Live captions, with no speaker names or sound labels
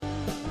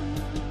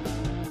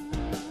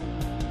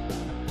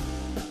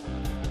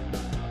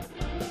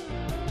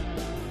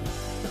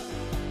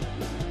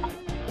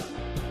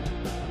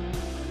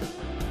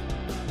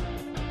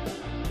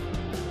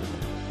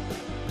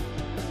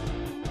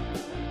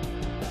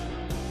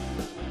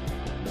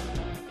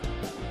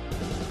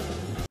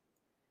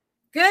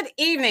Good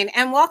evening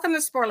and welcome to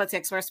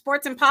Sporlitiks, where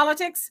sports and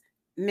politics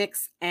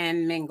mix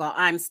and mingle.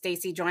 I'm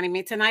Stacy. Joining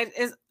me tonight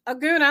is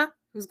Aguna,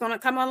 who's going to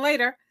come on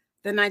later,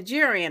 the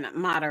Nigerian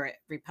moderate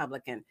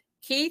Republican.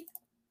 Keith,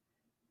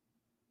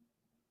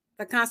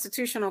 the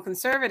constitutional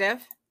conservative.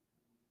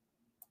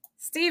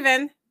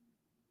 Stephen,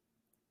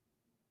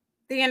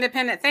 the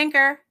independent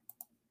thinker.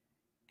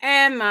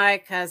 And my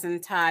cousin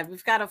Todd.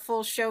 We've got a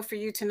full show for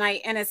you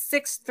tonight. And a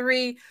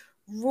 6-3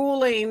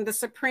 ruling, the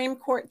Supreme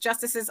Court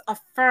justices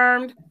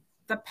affirmed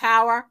the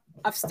power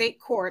of state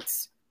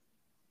courts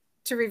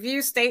to review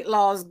state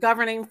laws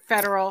governing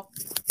federal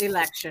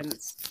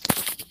elections.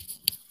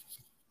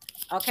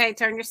 Okay,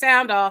 turn your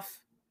sound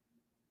off.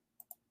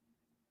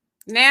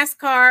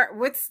 NASCAR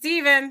with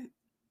Steven.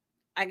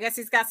 I guess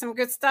he's got some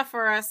good stuff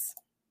for us.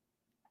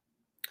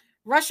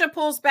 Russia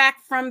pulls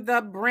back from the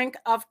brink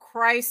of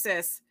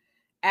crisis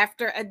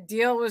after a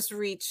deal was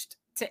reached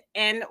to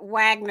end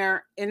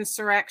Wagner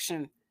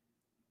insurrection.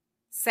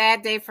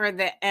 Sad day for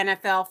the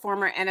NFL.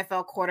 Former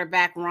NFL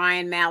quarterback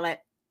Ryan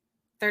Mallett,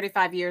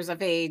 35 years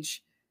of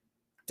age,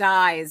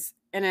 dies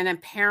in an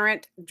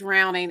apparent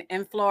drowning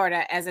in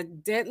Florida as a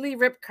deadly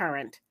rip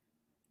current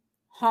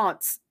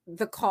haunts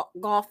the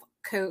Gulf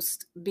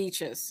Coast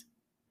beaches.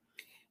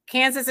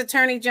 Kansas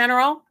Attorney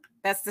General,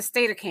 that's the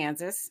state of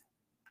Kansas,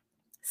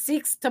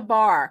 seeks to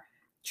bar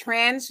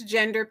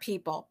transgender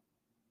people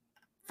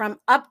from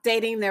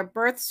updating their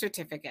birth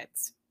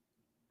certificates.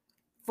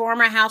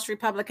 Former House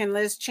Republican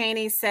Liz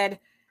Cheney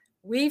said,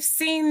 "We've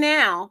seen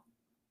now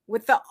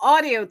with the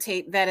audio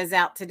tape that is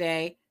out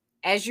today,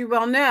 as you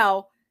well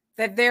know,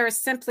 that there is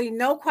simply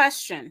no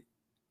question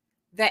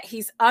that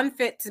he's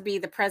unfit to be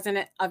the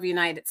president of the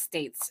United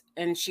States."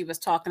 And she was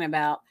talking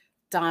about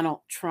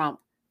Donald Trump.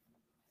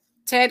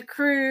 Ted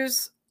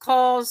Cruz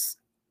calls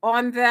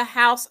on the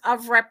House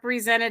of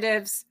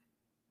Representatives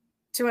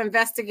to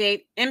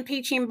investigate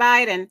impeaching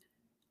Biden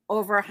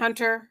over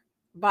Hunter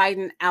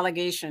Biden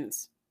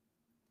allegations.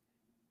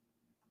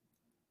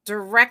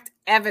 Direct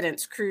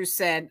evidence, Cruz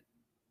said,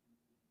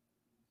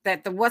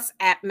 that the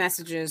WhatsApp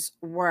messages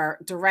were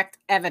direct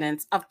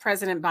evidence of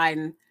President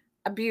Biden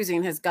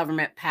abusing his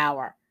government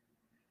power.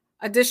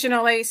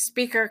 Additionally,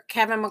 Speaker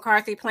Kevin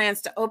McCarthy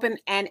plans to open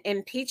an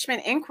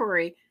impeachment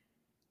inquiry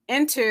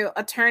into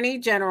Attorney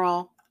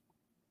General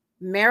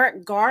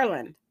Merrick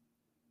Garland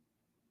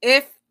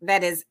if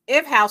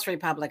House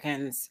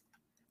Republicans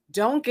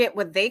don't get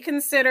what they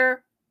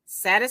consider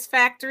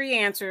satisfactory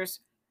answers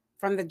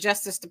from the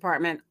Justice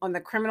Department on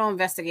the criminal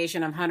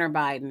investigation of Hunter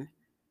Biden,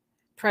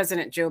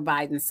 President Joe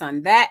Biden's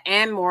son. That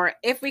and more,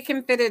 if we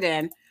can fit it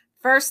in.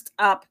 First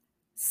up,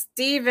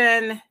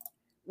 Stephen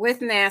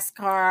with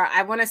NASCAR.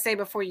 I want to say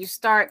before you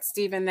start,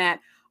 Stephen, that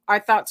our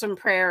thoughts and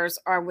prayers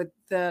are with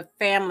the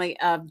family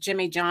of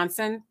Jimmy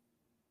Johnson.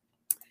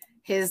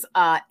 His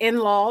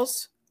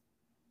in-laws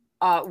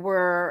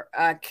were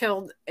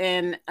killed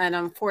in an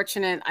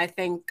unfortunate, I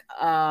think,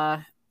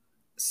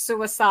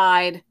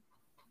 suicide,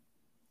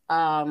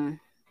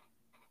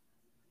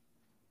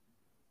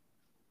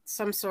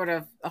 some sort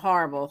of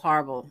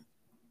horrible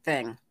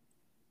thing.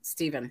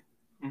 Stephen.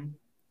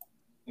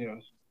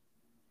 Yes.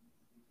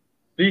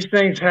 These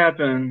things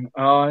happen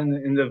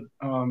in the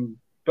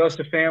best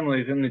of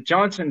families, and the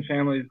Johnson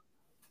family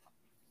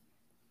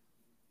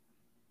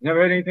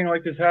never had anything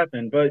like this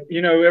happen. But,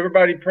 you know,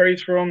 everybody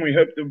prays for them. We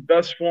hope the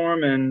best for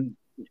them,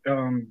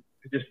 and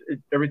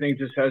everything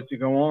just has to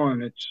go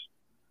on.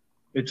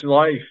 It's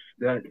life.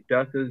 That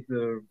death is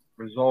the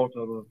result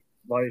of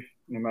life,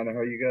 no matter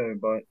how you go.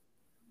 But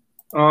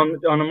on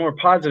a more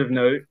positive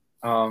note,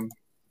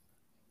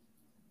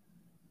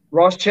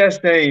 Ross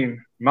Chastain,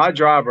 my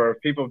driver,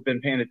 if people have been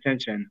paying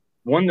attention,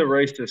 won the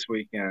race this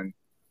weekend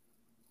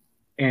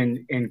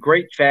in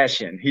great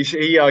fashion.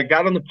 He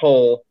got on the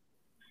pole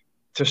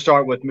to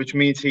start with, which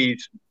means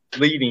he's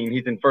leading.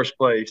 He's in first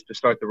place to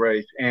start the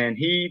race. And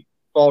he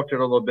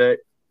faltered a little bit,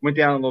 went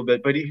down a little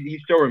bit, but he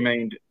still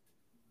remained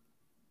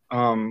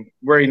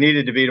where he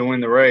needed to be to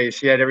win the race.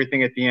 He had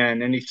everything at the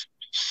end, and he's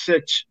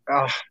such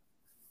a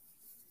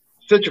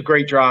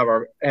great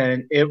driver.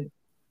 And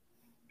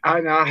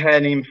I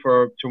had him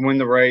to win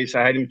the race.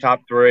 I had him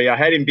top 3. I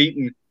had him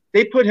beaten.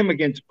 They put him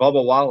against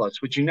Bubba Wallace,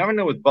 which you never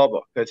know with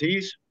Bubba because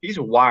he's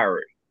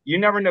wiry. You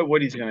never know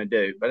what he's going to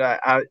do.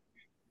 But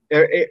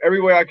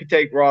every way I could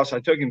take Ross, I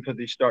took him because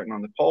he's starting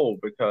on the pole,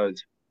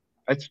 because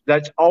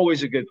that's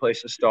always a good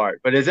place to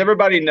start. But as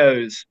everybody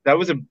knows, that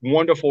was a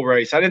wonderful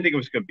race. I didn't think it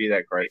was going to be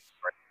that great,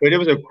 but it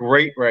was a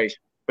great race.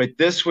 But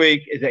this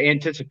week, the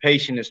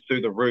anticipation is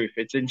through the roof.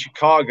 It's in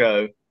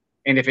Chicago,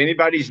 and if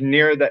anybody's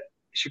near that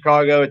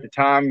Chicago at the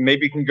time,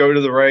 maybe can go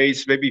to the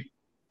race, maybe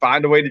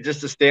find a way to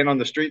stand on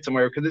the street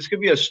somewhere, because this could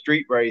be a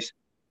street race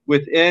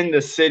within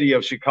the city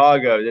of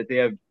Chicago that they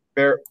have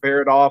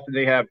barred off, and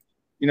they have,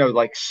 you know,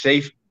 like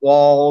safe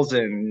walls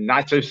and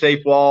not so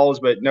safe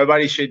walls, but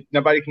nobody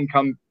can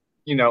come,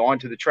 you know,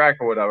 onto the track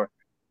or whatever.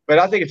 But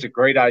I think it's a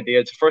great idea.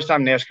 It's the first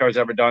time NASCAR has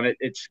ever done it.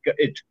 It's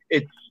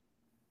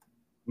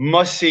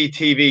must-see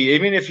TV.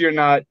 Even if you're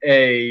not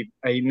a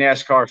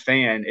NASCAR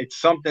fan, it's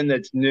something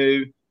that's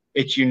new.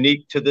 It's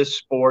unique to this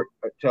sport,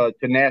 to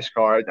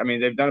NASCAR. I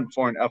mean, they've done it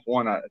before in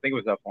F1. I think it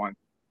was F1,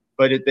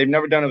 but they've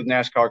never done it with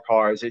NASCAR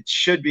cars. It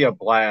should be a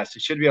blast.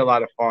 It should be a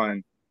lot of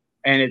fun,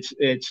 and it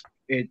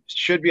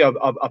should be a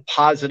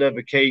positive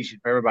occasion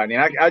for everybody.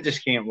 And I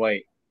just can't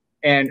wait.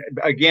 And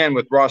again,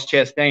 with Ross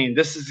Chastain,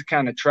 this is the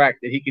kind of track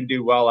that he can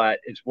do well at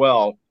as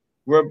well.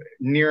 We're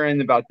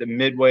nearing about the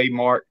midway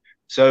mark,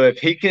 so if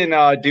he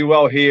can do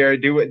well here,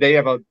 they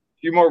have a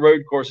few more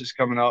road courses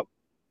coming up,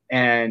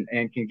 and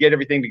can get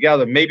everything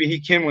together, maybe he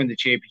can win the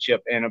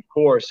championship. And of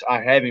course,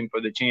 I have him for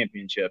the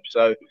championship.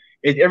 So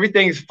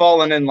everything's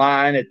falling in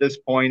line at this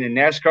point, and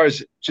NASCAR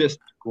is just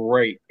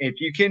great. If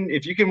you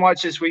can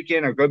watch this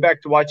weekend or go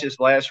back to watch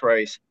this last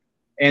race,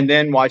 and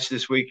then watch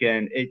this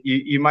weekend,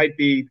 you might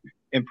be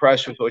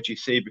impressed with what you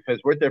see, because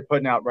what they're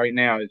putting out right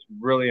now is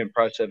really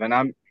impressive. And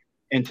I'm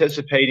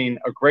anticipating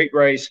a great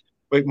race.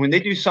 But when they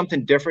do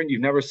something different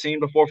you've never seen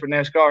before for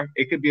NASCAR,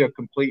 it could be a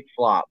complete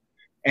flop.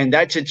 And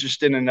that's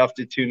interesting enough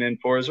to tune in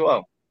for as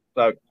well.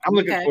 So I'm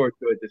looking forward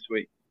to it this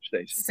week,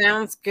 Stacey.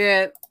 Sounds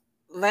good.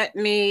 Let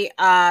me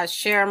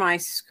share my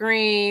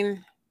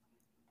screen.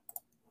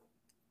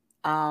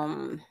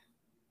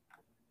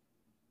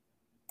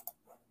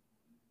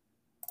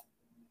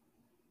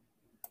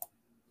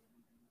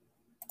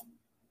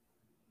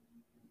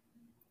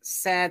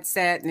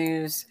 Sad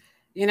news.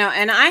 You know,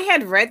 and I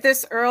had read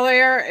this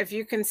earlier. If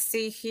you can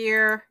see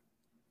here.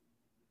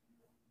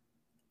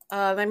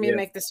 Let me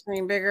make the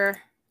screen bigger.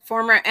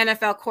 Former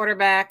NFL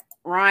quarterback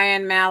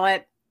Ryan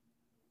Mallett,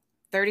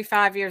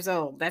 35 years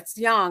old. That's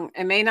young.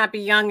 It may not be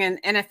young in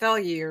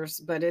NFL years,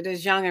 but it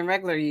is young in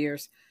regular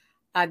years.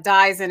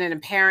 Dies in an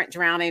apparent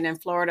drowning in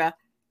Florida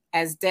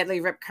as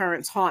deadly rip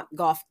currents haunt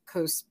Gulf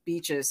Coast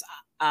beaches.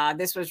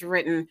 This was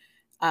written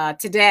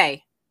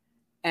today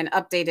and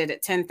updated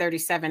at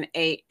 10:37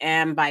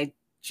 a.m. by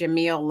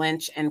Jameel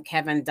Lynch and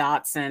Kevin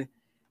Dotson.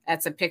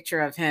 That's a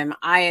picture of him.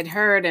 I had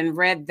heard and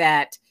read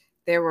that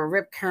there were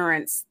rip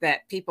currents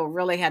that people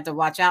really had to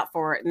watch out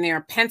for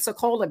near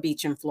Pensacola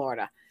Beach in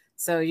Florida.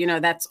 So, you know,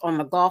 that's on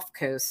the Gulf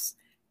Coast.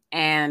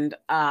 And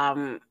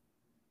that,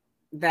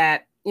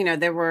 you know,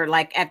 there were,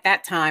 like, at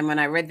that time when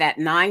I read that,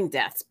 9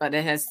 deaths, but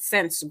it has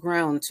since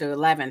grown to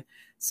 11.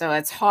 So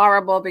it's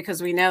horrible,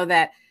 because we know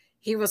that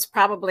he was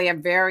probably a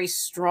very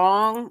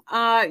strong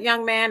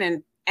young man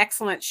in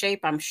excellent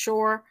shape, I'm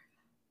sure.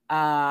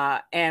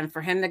 And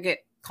for him to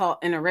get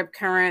caught in a rip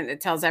current,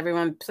 it tells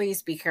everyone,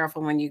 please be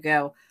careful when you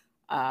go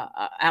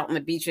out on the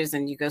beaches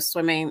and you go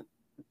swimming.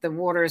 The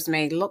waters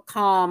may look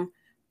calm,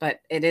 but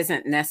it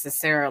isn't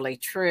necessarily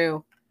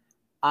true.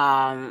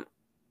 Let's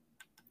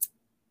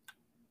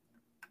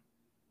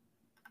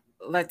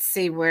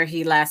see where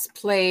he last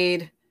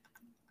played.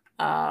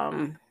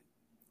 I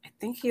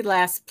think he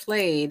last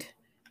played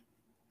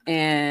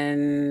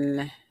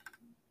in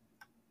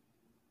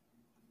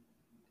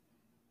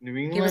New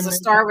England. He was a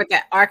star with the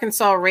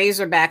Arkansas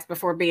Razorbacks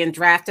before being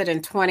drafted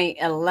in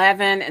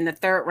 2011 in the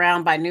 3rd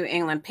round by New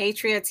England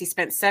Patriots. He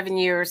spent 7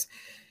 years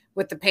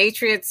with the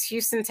Patriots,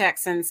 Houston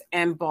Texans,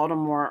 and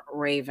Baltimore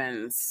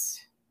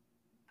Ravens.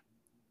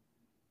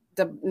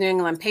 The New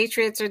England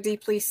Patriots are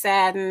deeply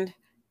saddened.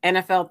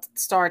 NFL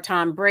star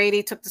Tom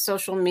Brady took to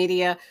social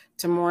media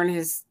to mourn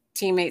his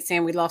teammates,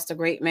 saying, "We lost a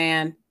great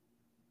man."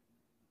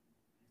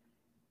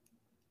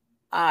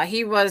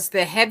 He was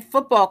the head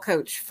football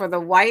coach for the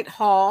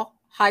Whitehall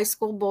High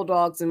School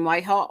Bulldogs in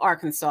Whitehall,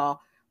 Arkansas,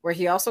 where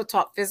he also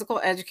taught physical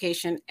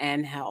education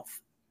and health.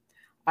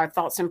 Our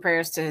thoughts and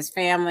prayers to his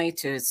family,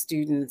 to his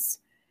students,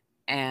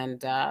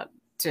 and to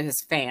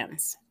his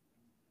fans.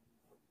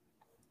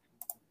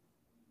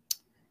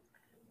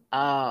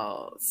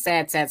 Oh,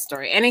 sad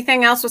story.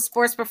 Anything else with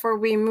sports before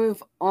we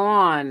move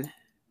on?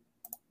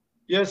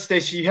 Yes,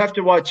 Stacey, you have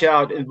to watch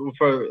out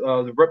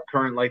for the rip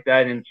current like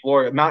that in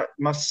Florida.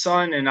 My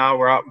son and I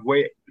were out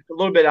a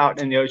little bit out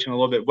in the ocean, a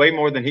little bit, way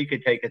more than he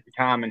could take at the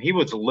time, and he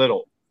was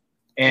little.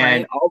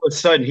 And all of a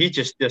sudden, he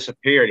just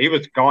disappeared. He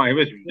was gone. He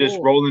was just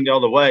rolling the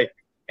other way.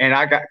 And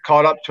I got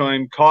caught up to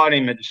him, caught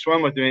him, and to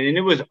swim with him. And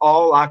it was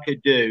all I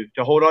could do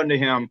to hold on to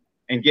him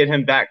and get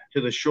him back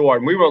to the shore.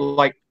 And we were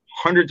like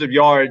hundreds of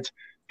yards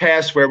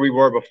past where we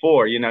were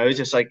before. You know, it's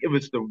just like, it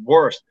was the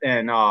worst.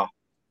 And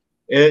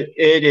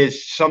it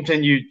is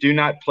something you do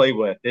not play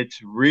with. It's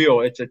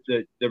real. It's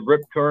the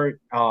rip current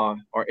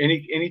or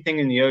anything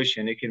in the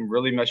ocean. It can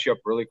really mess you up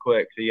really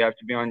quick. So you have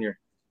to be on your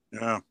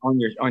on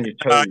your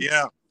toes.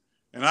 Yeah.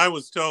 And I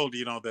was told,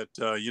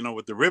 that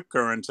with the rip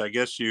currents, I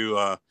guess you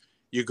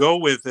go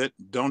with it.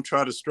 Don't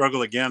try to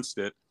struggle against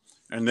it,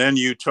 and then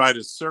you try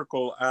to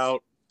circle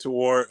out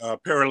toward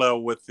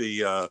parallel with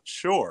the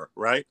shore,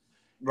 right?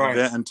 Right.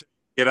 And to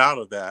get out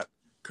of that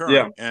current.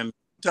 Yeah. And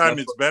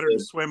sometimes it's better to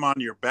swim on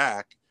your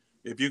back.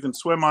 If you can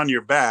swim on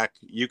your back,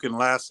 you can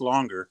last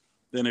longer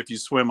than if you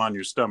swim on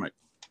your stomach.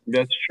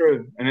 That's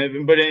true.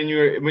 And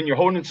when you're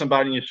holding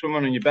somebody and you're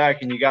swimming on your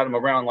back and you got them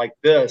around like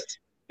this,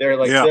 they're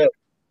like this.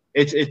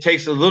 It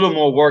takes a little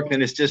more work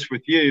than it's just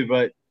with you.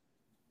 But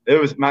it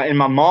was my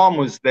mom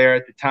was there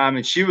at the time,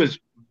 and she was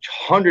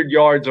 100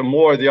 yards or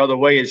more the other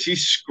way, and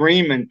she's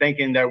screaming,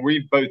 thinking that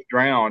we've both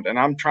drowned. And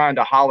I'm trying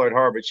to holler at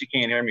her, but she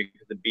can't hear me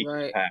because the beach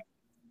is packed.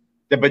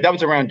 But that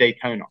was around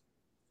Daytona.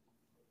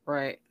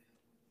 Right.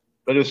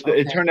 But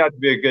it turned out to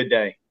be a good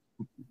day.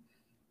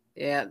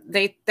 Yeah,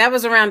 that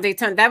was around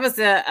Daytona. That was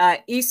the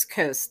east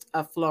coast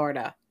of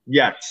Florida.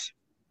 Yes,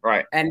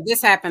 right. And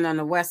this happened on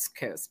the west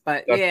coast.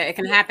 But yeah, it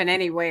can happen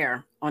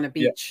anywhere on a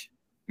beach.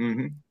 Yeah.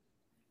 Mm-hmm.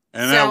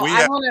 And so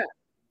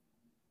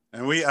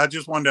I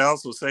just wanted to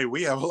also say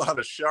we have a lot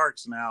of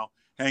sharks now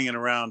hanging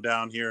around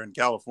down here in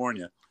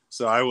California.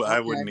 So I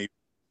wouldn't even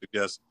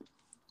suggest.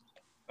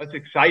 That's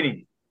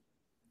exciting.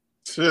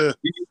 Do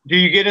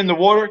you get in the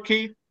water,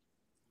 Keith?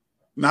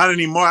 Not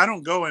anymore. I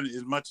don't go in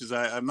as much as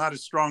I'm not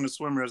as strong a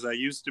swimmer as I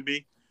used to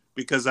be,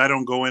 because I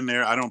don't go in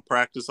there. I don't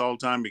practice all the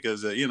time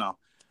because, I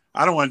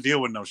don't want to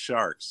deal with no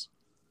sharks.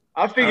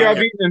 I figure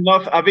I've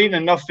eaten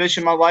enough fish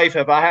in my life.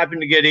 If I happen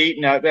to get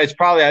eaten,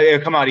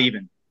 it'll come out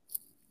even.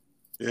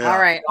 Yeah. All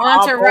right.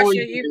 On to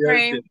Russia,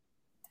 Ukraine.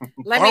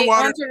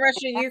 On to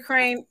Russia,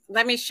 Ukraine.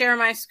 Let me share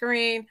my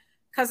screen.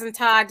 Cousin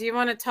Todd, do you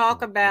want to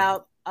talk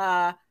about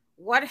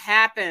what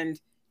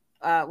happened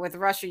with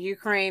Russia,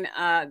 Ukraine?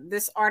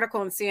 This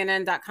article on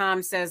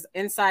CNN.com says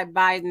inside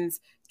Biden's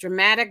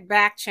dramatic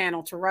back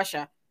channel to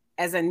Russia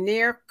as a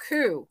near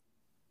coup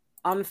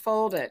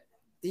unfolded.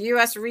 The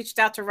U.S. reached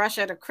out to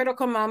Russia at a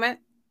critical moment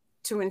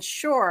to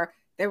ensure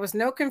there was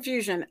no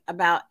confusion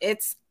about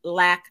its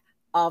lack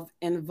of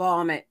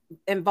involvement.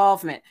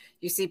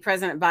 You see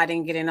President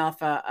Biden getting off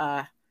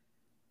the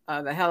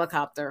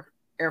helicopter,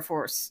 Air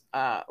Force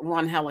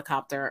One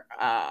helicopter.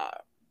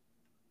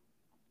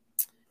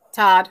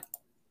 Todd.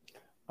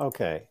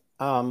 Okay.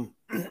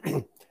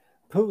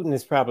 Putin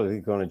is probably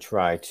going to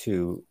try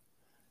to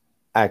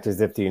act as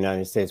if the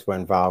United States were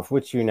involved,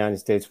 which the United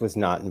States was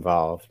not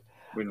involved.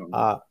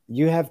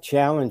 You have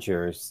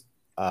challengers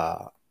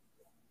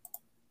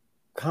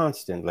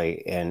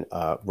constantly in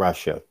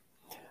Russia.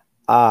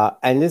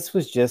 And this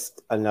was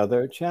just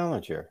another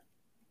challenger.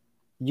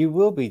 You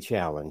will be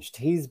challenged.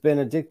 He's been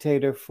a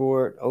dictator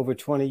for over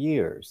 20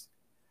 years.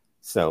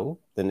 So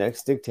the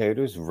next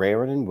dictator is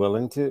raring and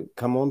willing to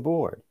come on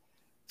board.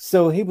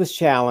 So he was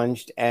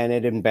challenged and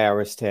it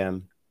embarrassed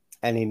him,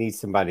 and he needs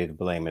somebody to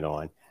blame it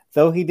on.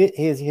 Though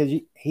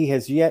he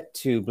has yet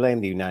to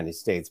blame the United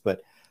States,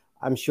 but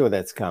I'm sure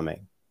that's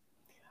coming.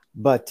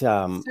 But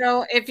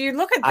so if you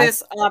look at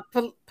this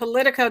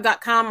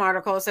Politico.com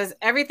article, it says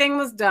everything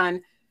was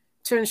done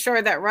to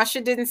ensure that Russia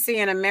didn't see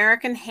an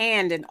American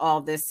hand in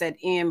all this, said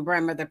Ian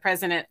Bremmer, the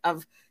president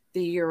of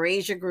the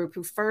Eurasia Group,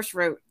 who first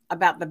wrote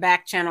about the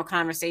back channel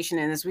conversation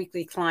in his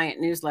weekly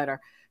client newsletter.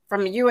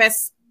 From a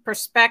U.S.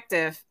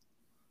 perspective,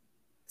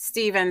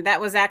 Stephen, that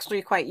was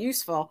actually quite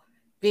useful,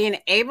 being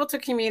able to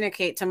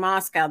communicate to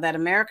Moscow that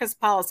America's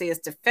policy is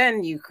to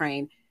defend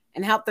Ukraine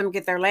and help them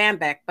get their land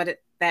back, but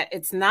that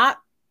it's not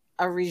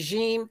a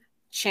regime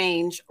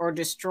change or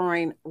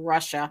destroying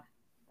Russia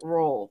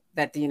role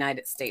that the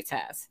United States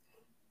has.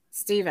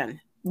 Stephen.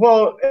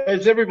 Well,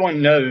 as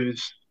everyone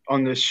knows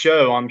on this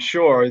show, I'm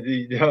sure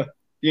the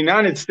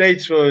United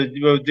States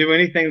will do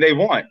anything they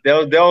want.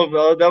 They'll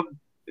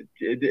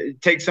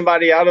take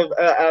somebody out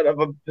of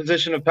a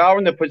position of power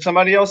and they'll put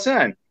somebody else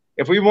in.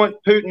 If we want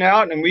Putin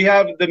out and we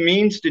have the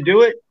means to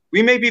do it,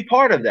 we may be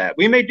part of that.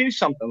 We may do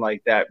something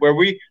like that where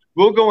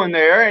we'll go in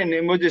there and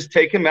then we'll just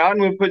take him out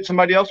and we'll put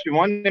somebody else we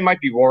want. It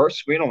might be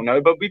worse. We don't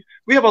know. But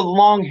we have a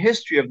long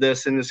history of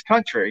this in this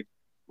country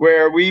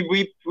where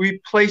we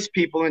place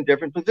people in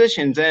different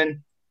positions.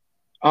 And,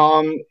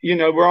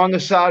 we're on the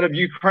side of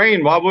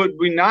Ukraine. Why would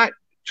we not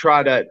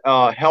try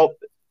to help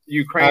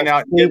Ukraine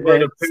out and get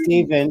rid of Putin?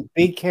 Stephen,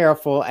 be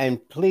careful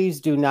and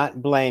please do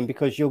not blame,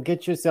 because you'll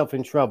get yourself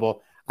in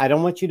trouble. I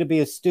don't want you to be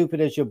as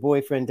stupid as your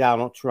boyfriend,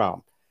 Donald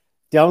Trump.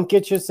 Don't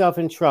get yourself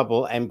in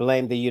trouble and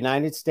blame the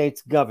United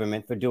States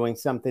government for doing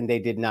something they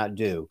did not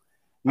do.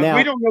 Now,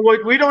 we don't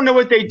know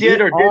what they did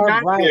or did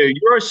not do.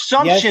 Your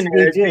assumption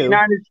is the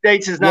United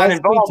States is not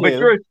involved, but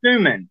you're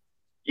assuming.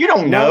 You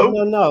don't know.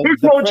 No. Who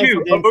told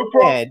you?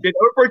 Oprah? Did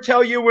Oprah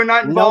tell you we're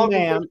not involved?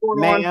 No,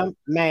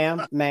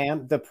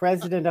 ma'am. The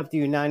president of the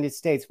United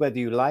States, whether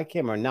you like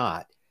him or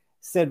not,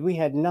 said we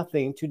had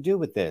nothing to do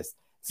with this.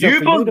 So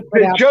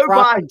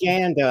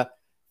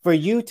for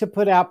you to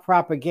put out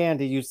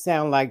propaganda, you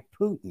sound like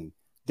Putin.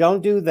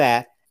 Don't do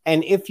that.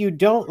 And if you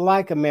don't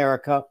like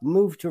America,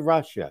 move to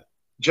Russia.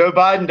 Joe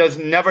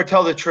Biden never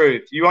tell the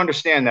truth. You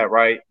understand that,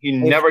 right? He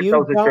never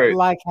tells the truth. If you don't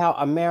like how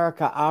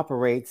America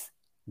operates,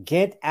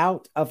 get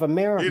out of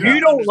America.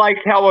 You don't like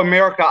how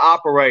America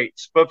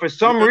operates, but for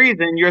some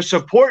reason you're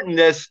supporting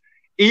this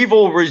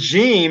evil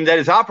regime that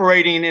is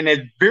operating in a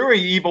very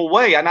evil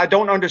way, and I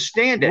don't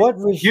understand it. What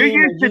regime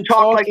are you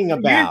talking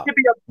about?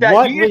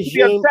 What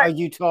regime are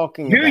you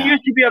talking about? You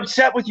used to be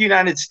upset with the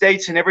United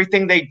States and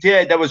everything they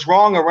did that was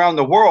wrong around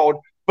the world,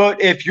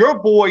 but if your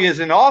boy is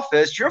in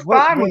office, you're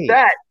fine with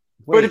that.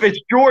 But if it's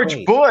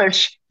George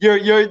Bush,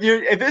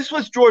 if this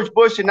was George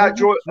Bush and not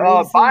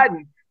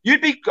Biden,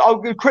 you'd be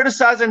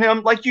criticizing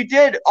him like you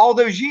did all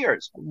those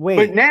years. Wait,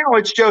 but now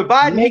it's Joe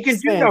Biden. He can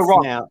do no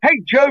wrong. Now. Hey,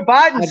 Joe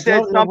Biden I said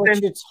don't know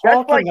something. what you're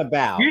talking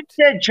about. You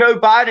said Joe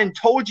Biden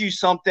told you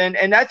something,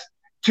 and that's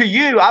to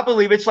you. I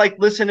believe it's like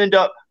listening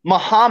to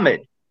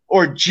Muhammad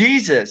or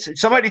Jesus.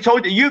 Somebody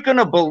told you, you're going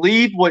to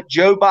believe what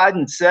Joe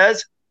Biden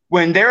says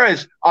when there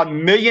is a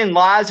million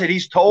lies that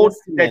he's told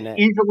that's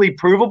easily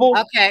provable.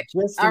 Okay.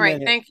 All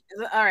right. Thank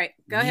you. All right.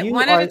 Go ahead.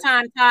 One at a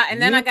time, Todd.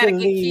 And then I got to get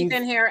Keith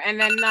in here and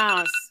then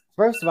Nas.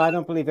 First of all, I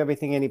don't believe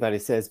everything anybody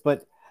says,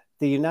 but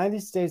the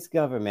United States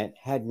government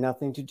had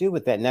nothing to do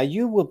with that. Now,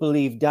 you will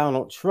believe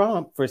Donald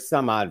Trump for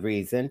some odd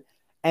reason,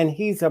 and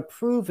he's a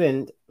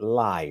proven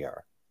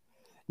liar.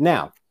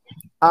 Now,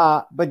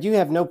 but you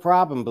have no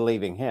problem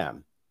believing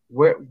him.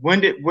 Where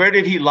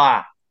did he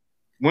lie?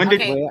 When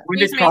did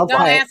Trump?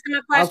 Don't ask him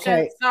a question.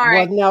 Okay. Sorry.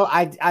 Well, no,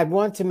 I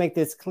want to make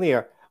this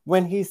clear.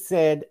 When he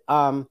said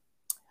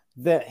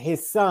that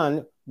his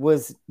son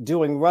was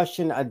doing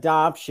Russian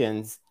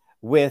adoptions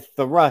with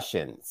the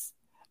Russians,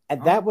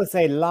 and that was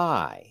a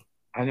lie.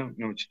 I don't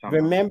know what you're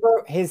talking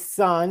Remember, his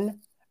son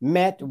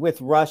met with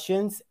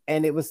Russians,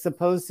 and it was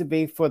supposed to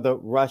be for the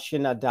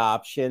Russian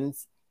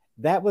adoptions.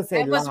 That was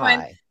a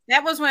lie.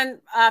 That was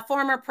when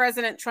former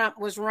President Trump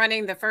was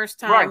running the first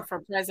time for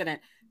president.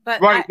 But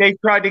they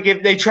tried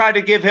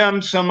to give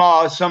him some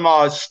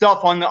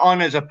stuff on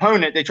his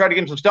opponent. They tried to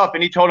give him some stuff,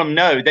 and he told them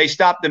no. They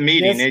stopped the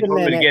meeting. They told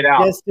him to get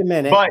out. Just a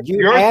minute. But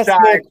your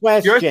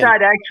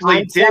side actually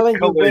I'm telling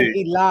you when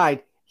he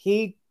lied.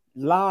 He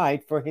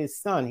lied for his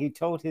son. He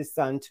told his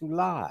son to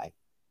lie.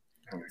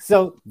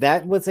 So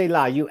that was a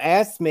lie. You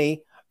asked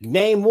me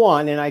name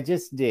one, and I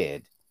just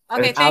did.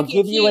 Okay, I'll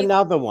give you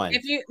another one.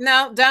 If you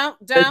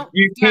don't.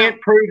 You can't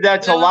prove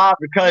that's a lie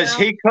because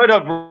he could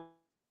have.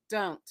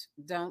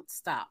 Don't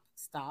stop.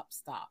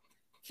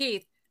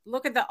 Keith,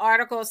 look at the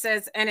article. It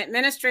says an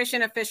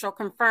administration official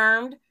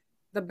confirmed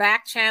the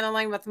back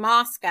channeling with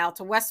Moscow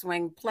to West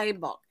Wing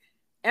playbook,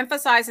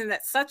 emphasizing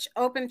that such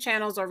open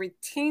channels are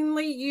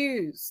routinely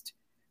used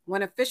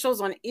when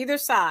officials on either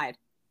side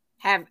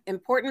have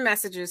important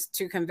messages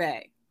to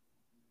convey.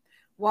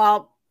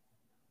 While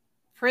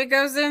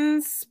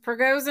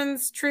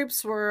Prigozhin's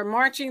troops were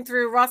marching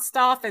through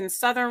Rostov in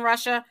southern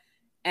Russia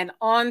and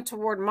on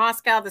toward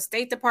Moscow, the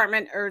State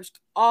Department urged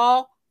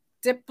all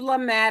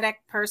diplomatic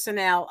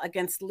personnel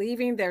against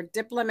leaving their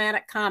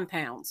diplomatic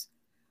compounds,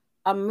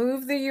 a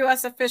move the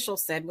U.S. official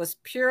said was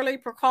purely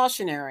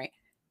precautionary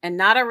and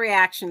not a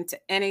reaction to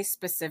any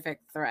specific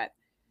threat.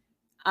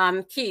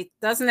 Keith,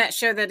 doesn't that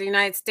show that the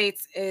United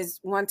States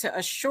want to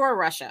assure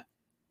Russia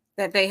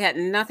that they had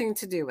nothing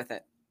to do with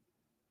it?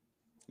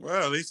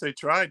 Well, at least they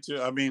tried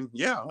to. I mean,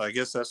 yeah, I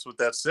guess that's what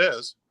that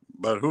says.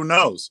 But who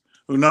knows?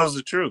 Who knows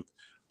the truth?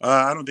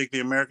 I don't think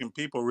the American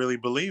people really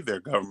believe their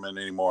government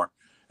anymore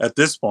at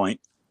this point.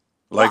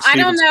 Like I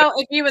don't know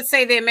if you would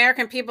say the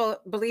American people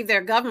believe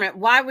their government.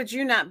 Why would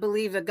you not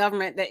believe the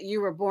government that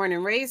you were born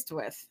and raised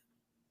with?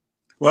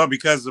 Well,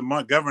 because the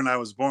government I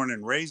was born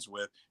and raised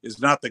with is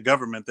not the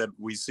government that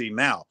we see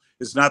now.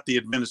 It's not the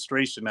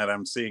administration that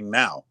I'm seeing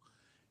now.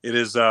 It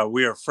is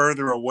we are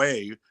further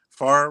away,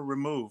 far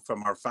removed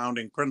from our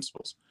founding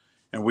principles,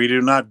 and we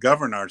do not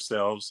govern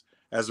ourselves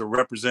as a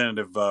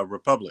representative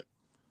republic.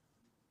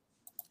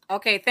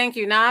 Okay, thank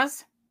you,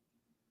 Nas.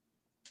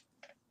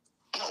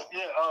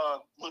 Yeah,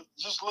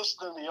 just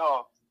listening to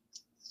y'all,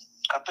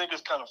 I think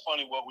it's kind of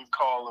funny what we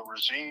call a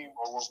regime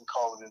or what we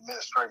call an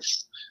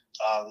administration.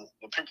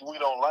 The people we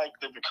don't like,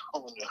 they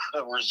become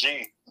a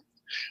regime.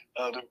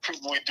 The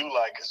people we do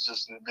like is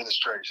just an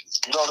administration.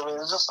 You know what I mean?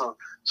 It's just a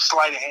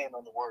sleight of hand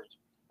on the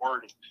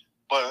wording.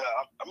 But,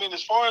 I mean,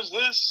 as far as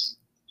this,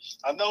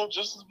 I know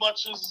just as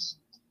much as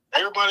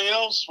everybody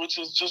else, which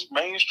is just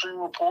mainstream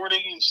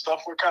reporting and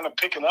stuff we're kind of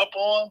picking up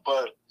on,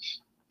 but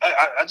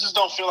I just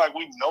don't feel like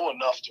we know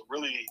enough to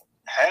really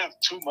have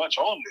too much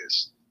on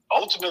this.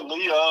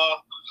 Ultimately,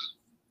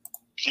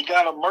 if you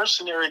got a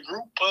mercenary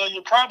group,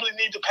 you probably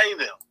need to pay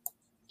them.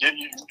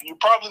 You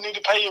probably need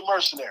to pay your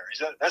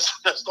mercenaries.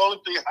 That's the only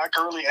thing I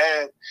can really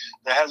add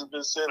that hasn't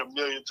been said a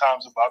million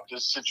times about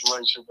this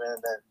situation, man.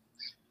 That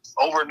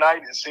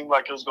overnight it seemed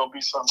like it was going to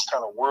be some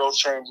kind of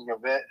world-changing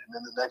event, and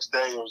then the next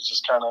day it was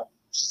just kind of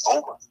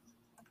over.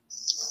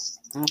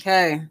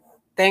 Okay,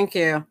 thank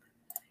you.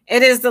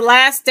 It is the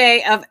last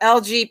day of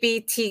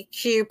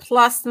LGBTQ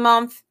plus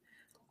month,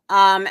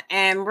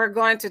 and we're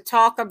going to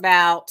talk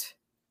about,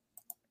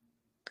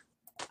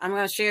 I'm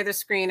going to share the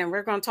screen, and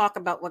we're going to talk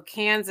about what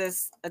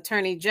Kansas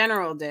Attorney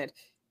General did.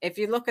 If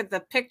you look at the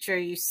picture,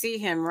 you see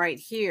him right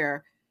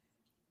here.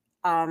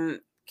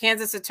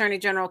 Kansas Attorney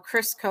General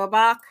Chris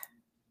Kobach.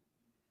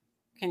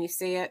 Can you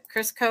see it?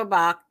 Chris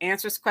Kobach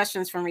answers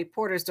questions from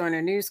reporters during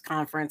a news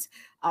conference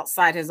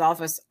outside his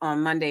office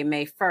on Monday,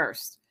 May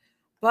 1st.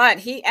 But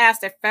he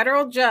asked a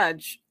federal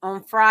judge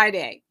on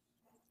Friday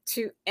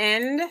to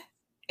end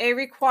a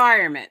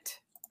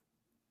requirement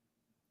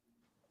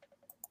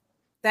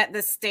that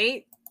the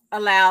state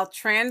allow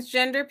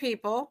transgender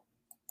people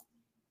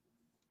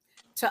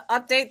to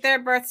update their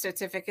birth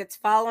certificates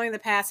following the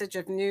passage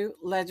of new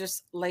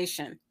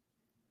legislation.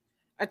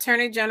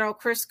 Attorney General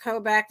Chris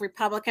Kobach,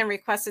 Republican,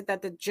 requested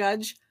that the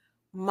judge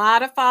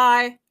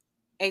modify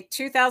a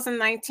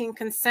 2019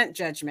 consent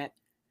judgment,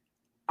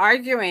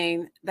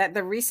 arguing that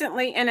the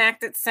recently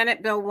enacted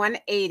Senate Bill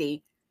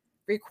 180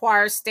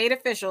 requires state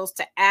officials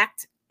to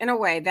act in a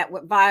way that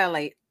would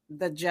violate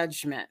the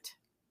judgment.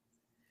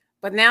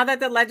 But now that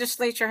the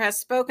legislature has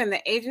spoken,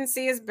 the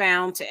agency is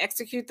bound to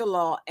execute the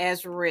law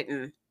as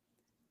written.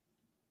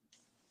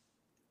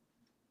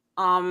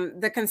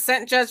 The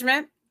consent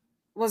judgment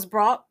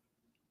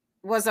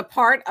was a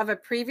part of a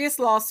previous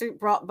lawsuit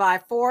brought by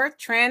 4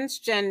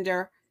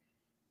 transgender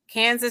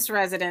Kansas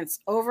residents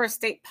over a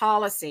state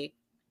policy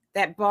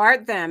that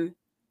barred them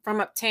from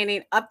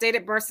obtaining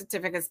updated birth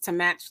certificates to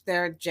match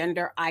their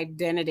gender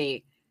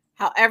identity.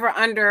 However,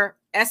 under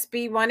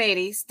SB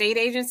 180, state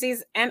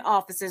agencies and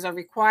offices are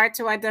required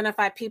to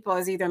identify people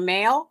as either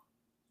male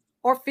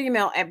or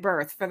female at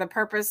birth for the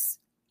purpose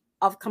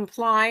of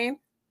complying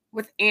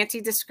with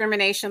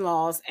anti-discrimination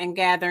laws and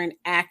gathering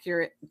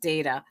accurate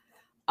data.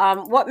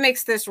 What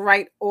makes this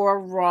right or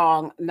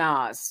wrong,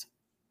 Nas?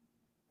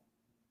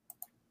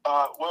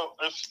 Well,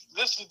 if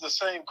this is the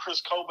same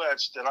Chris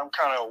Kobach that I'm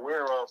kind of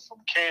aware of from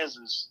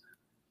Kansas,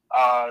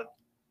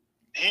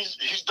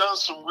 he's done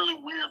some really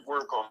weird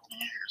work over the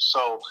years.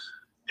 So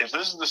if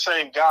this is the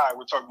same guy,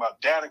 we're talking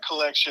about data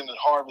collection and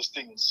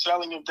harvesting and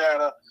selling of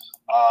data.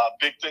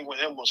 Big thing with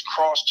him was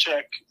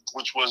cross-check,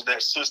 which was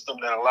that system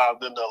that allowed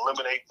them to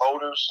eliminate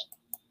voters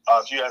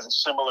if you had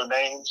similar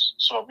names.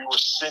 So if you were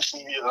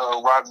Cynthia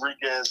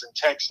Rodriguez in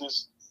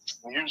Texas,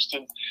 in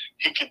Houston,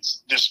 he could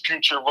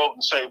dispute your vote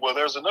and say, well,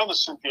 there's another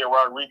Cynthia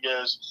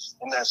Rodriguez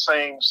in that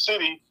same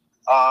city.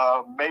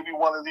 Maybe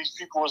one of these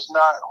people is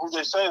not who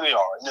they say they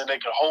are. And then they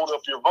could hold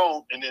up your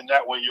vote, and then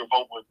that way your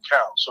vote would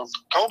count. So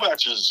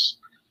Kobach is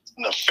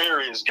a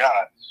nefarious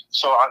guy.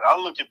 So I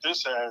look at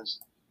this as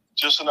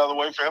just another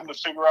way for him to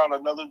figure out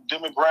another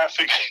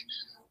demographic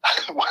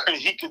where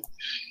he could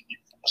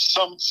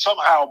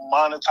somehow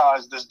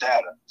monetize this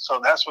data. So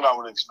that's what I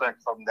would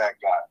expect from that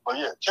guy. But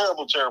yeah,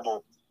 terrible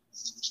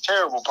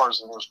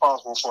person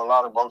responsible for a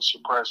lot of vote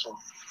suppression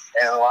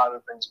and a lot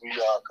of things we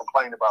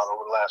complained about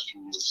over the last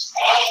few years.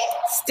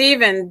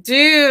 Stephen,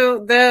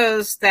 do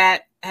those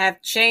that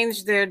have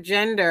changed their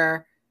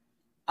gender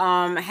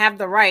have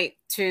the right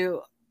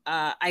to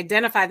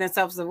identify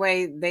themselves the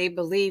way they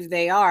believe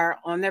they are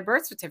on their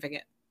birth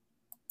certificate?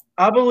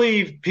 I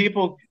believe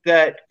people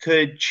that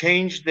could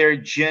change their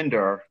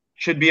gender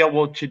should be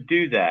able to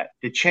do that,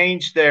 to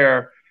change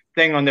their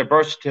thing on their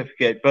birth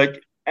certificate. But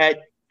at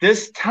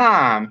this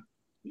time,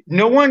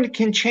 no one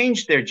can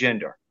change their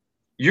gender.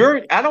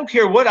 I don't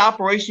care what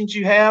operations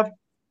you have,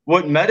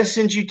 what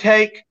medicines you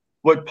take,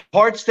 what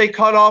parts they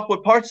cut off,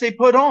 what parts they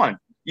put on.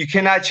 You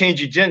cannot change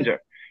your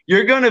gender.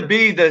 You're going to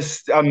be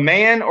a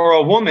man or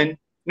a woman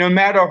no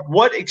matter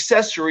what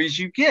accessories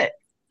you get.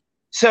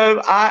 So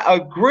I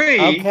agree.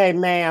 Okay,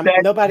 ma'am.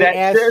 Nobody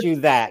asked you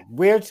that.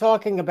 We're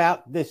talking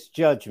about this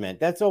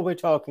judgment. That's all we're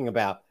talking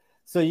about.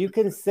 So you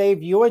can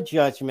save your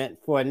judgment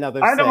for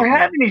another segment. I don't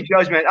have any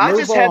judgment. I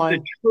just have a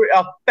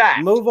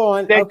fact. Move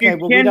on. Okay,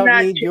 well, we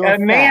don't need your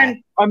fact.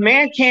 A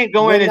man can't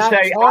go in and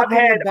say, I've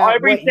had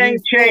everything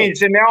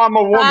changed and now I'm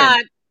a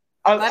woman.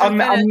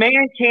 A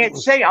man can't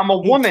say I'm a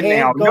woman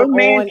now. No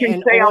man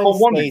can say I'm a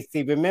woman.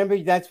 Stacey. Remember,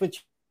 that's what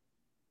you...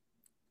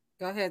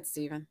 Go ahead,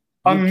 Stephen.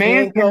 A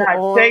man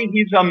cannot say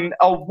he's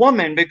a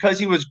woman because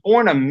he was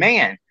born a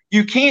man.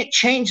 You can't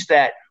change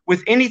that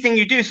with anything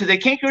you do. So they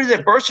can't go to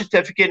their birth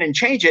certificate and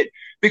change it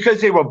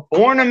because they were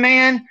born a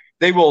man.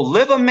 They will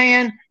live a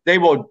man. They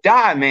will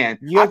die a man.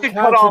 I could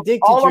cut off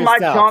all of my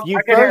junk.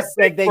 You first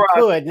said they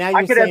could. Now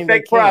you're saying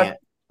they can't.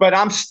 But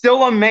I'm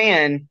still a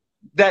man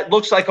that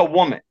looks like a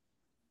woman.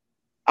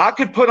 I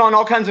could put on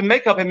all kinds of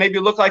makeup and maybe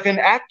look like an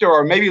actor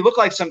or maybe look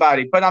like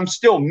somebody, but I'm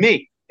still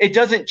me. It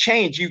doesn't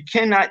change. You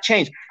cannot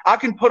change. I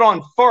can put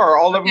on fur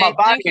all over my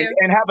body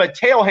and have a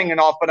tail hanging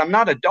off, but I'm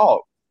not a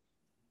dog.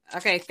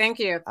 Okay, thank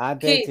you. I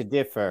beg to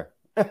differ.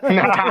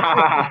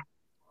 Well,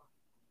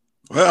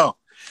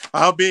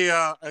 I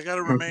got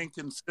to remain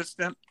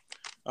consistent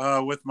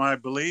with my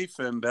belief,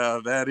 and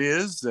that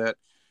is that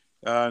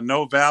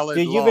no valid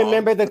law. Do you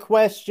remember the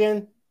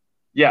question?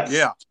 Yes.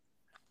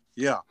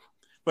 Yeah.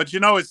 But,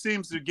 it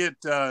seems to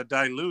get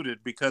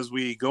diluted because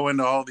we go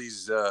into all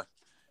these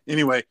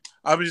anyway,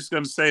 I was just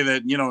going to say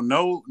that,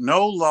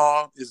 no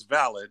law is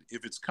valid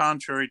if it's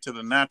contrary to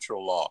the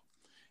natural law.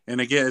 And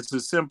again, it's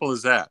as simple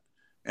as that.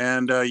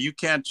 And you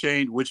can't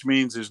change, which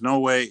means there's no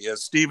way.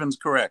 Stephen's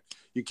correct.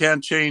 You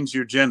can't change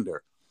your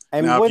gender.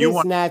 And now, what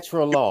is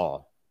natural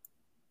law?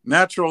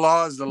 Natural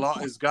law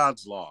is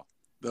God's law.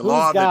 The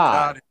law God? that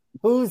God.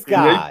 Who's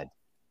God?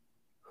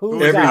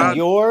 Who's God?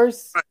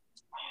 Yours?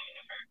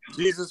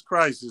 Jesus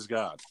Christ is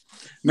God.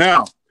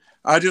 Now,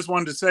 I just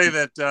wanted to say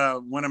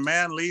that when a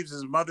man leaves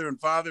his mother and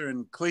father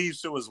and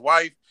cleaves to his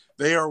wife,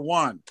 they are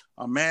one,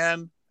 a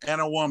man and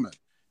a woman.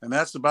 And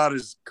that's about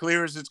as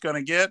clear as it's going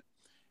to get.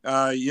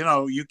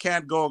 You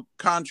can't go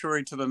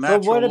contrary to the natural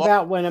law. But what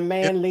about when a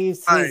man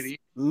leaves his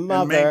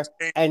mother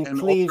and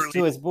cleaves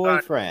to his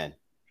boyfriend?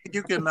 think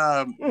you can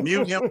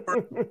mute him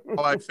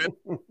while I finish?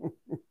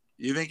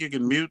 You think you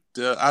can mute?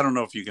 I don't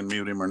know if you can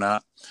mute him or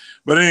not.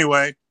 But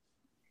anyway,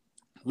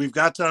 we've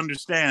got to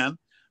understand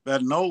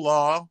that no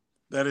law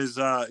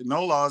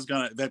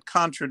that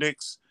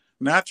contradicts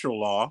natural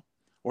law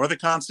or the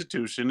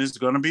Constitution is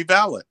going to be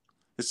valid.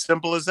 It's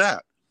simple as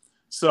that.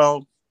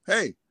 So,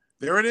 hey,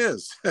 there it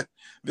is.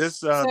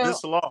 This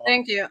law.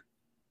 Thank you.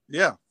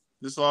 Yeah,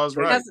 this law is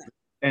right.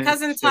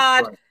 Cousin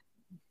Todd, right.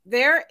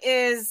 There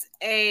is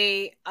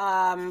a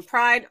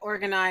pride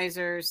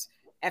organizers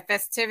at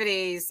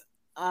festivities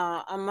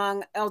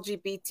among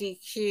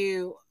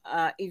LGBTQ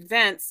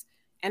events,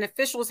 and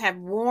officials have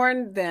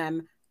warned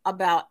them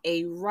about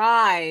a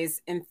rise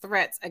in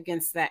threats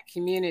against that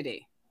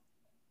community.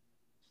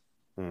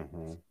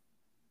 Mm-hmm.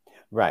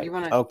 Right.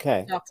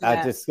 Okay.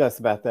 I'll discuss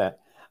about that.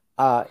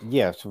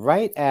 Yes,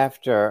 right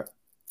after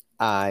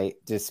I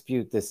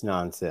dispute this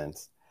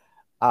nonsense.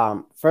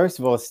 First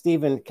of all,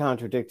 Stephen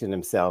contradicted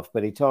himself,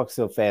 but he talks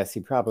so fast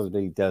he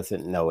probably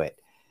doesn't know it.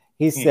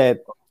 He said,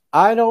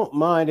 I don't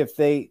mind if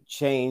they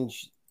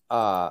change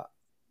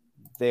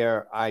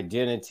their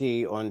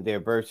identity on their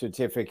birth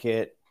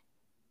certificate.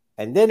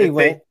 And then he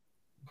went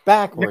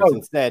backwards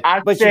and said,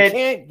 you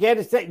can't get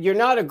it. You're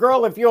not a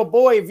girl if you're a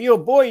boy. If you're a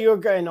boy, you're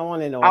going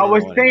on and on. I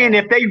was saying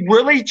if they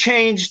really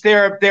changed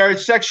their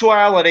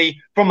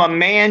sexuality from a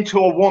man to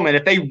a woman,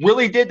 if they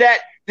really did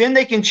that, then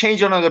they can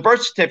change it on the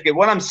birth certificate.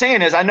 What I'm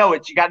saying is, I know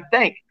it. You got to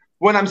think.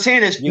 What I'm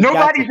saying is,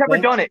 nobody's ever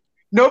done it.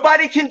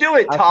 Nobody can do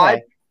it, Todd.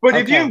 But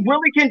if you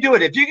really can do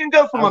it, if you can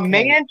go from a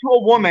man to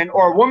a woman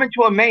or a woman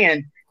to a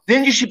man,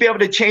 then you should be able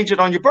to change it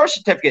on your birth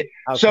certificate.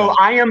 So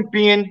I am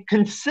being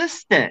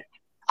consistent.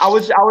 I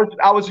was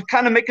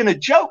kind of making a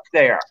joke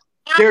there.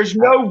 There's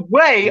no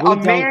way a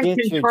man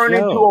can turn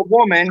into a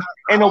woman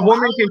and a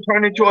woman can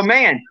turn into a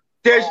man.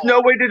 There's no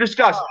way to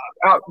discuss.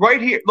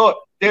 Right here, look,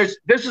 this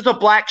is a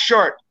black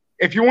shirt.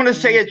 If you want to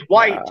say it's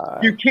white,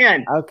 you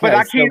can. But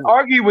I can't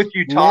argue with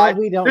you, Todd.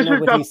 We don't know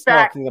what he's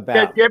talking about.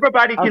 That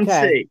everybody can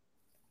see.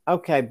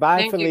 Okay, bye,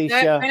 Thank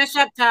Felicia. You. Finish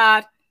up,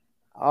 Todd.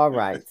 All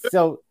right.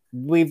 So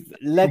we've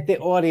let the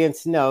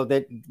audience know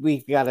that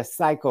we've got a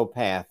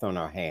psychopath on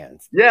our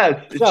hands.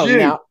 Yes. So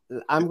now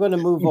I'm going to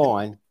move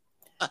on.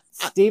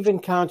 Stephen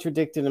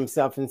contradicted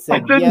himself and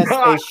said, yes,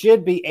 they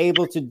should be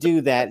able to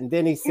do that. And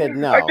then he said,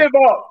 no. I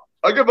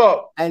give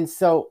up. And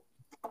so,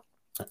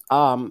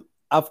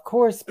 of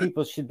course,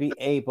 people should be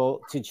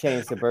able to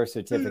change the birth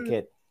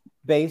certificate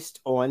based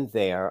on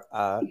their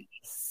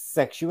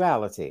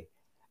sexuality.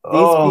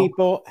 These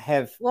people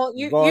have. Well,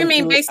 you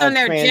mean based on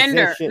their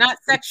gender, not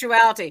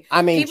sexuality.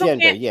 I mean, people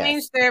gender, can't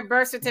change their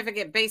birth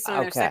certificate based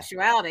on their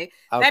sexuality.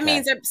 That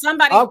means that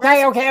somebody.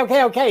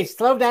 Okay.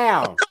 Slow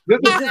down. This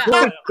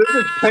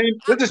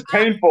is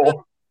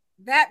painful.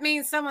 That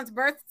means someone's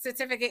birth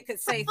certificate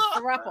could say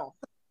throuple.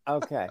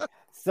 Okay.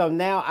 So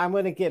now I'm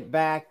going to get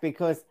back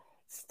because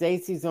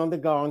Stacy's on the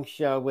Gong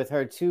Show with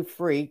her two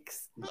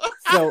freaks.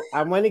 So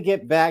I want to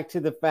get back to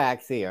the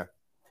facts here.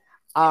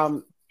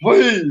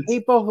 Please.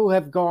 People who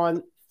have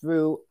gone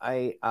through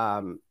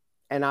an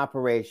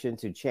operation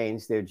to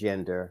change their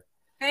gender,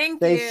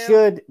 they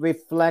should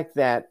reflect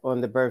that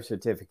on the birth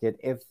certificate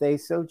if they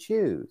so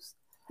choose,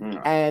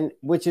 and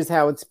which is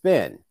how it's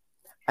been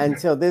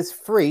until this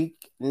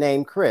freak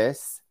named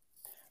Chris,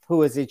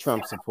 who is a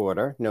Trump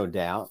supporter, no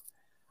doubt,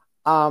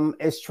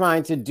 is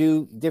trying to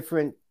do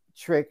different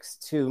tricks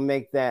to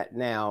make that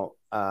now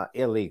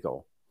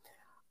illegal.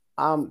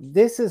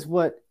 This is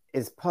what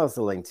is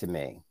puzzling to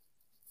me.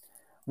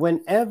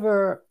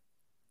 Whenever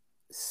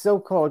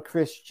so-called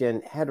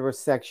Christian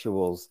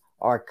heterosexuals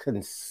are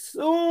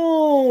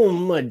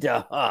consumed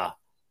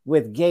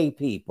with gay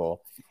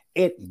people,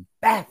 it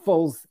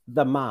baffles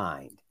the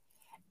mind.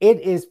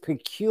 It is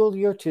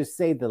peculiar to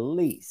say the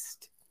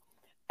least.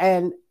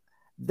 And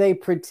they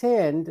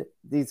pretend,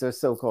 these are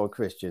so-called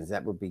Christians,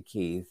 that would be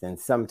Keith, and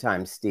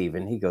sometimes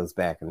Stephen, he goes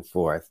back and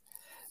forth.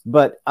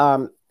 But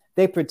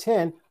they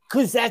pretend,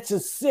 because that's a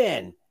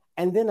sin.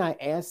 And then I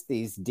ask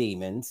these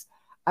demons,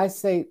 I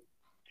say,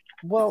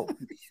 well,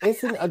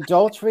 isn't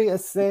adultery a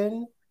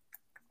sin?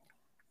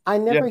 I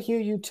never hear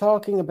you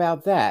talking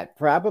about that,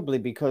 probably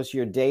because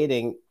you're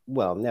dating.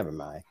 Well, never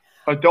mind.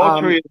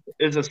 Adultery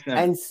is a sin.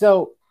 And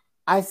so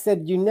I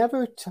said, you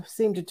never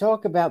seem to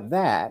talk about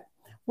that.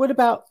 What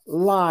about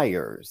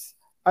liars?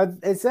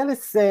 Is that a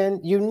sin?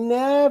 You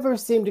never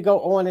seem to go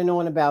on and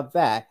on about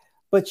that,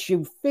 but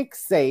you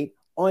fixate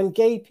on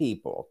gay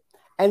people.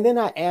 And then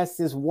I asked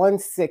this one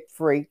sick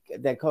freak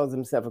that calls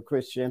himself a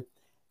Christian,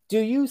 do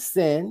you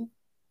sin?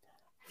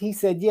 He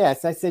said,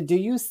 yes. I said, do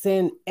you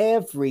sin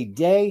every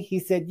day? He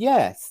said,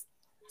 yes.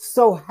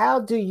 So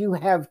how do you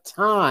have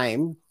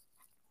time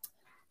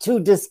to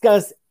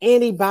discuss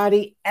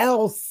anybody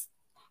else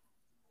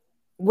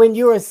when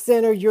you're a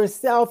sinner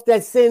yourself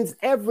that sins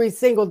every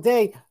single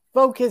day?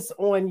 Focus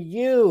on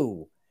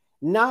you,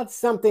 not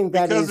something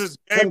that because is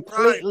it's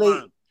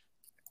completely.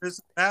 It's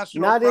a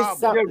national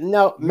problem.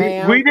 No,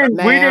 ma'am. We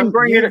didn't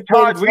bring it up,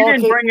 Todd. We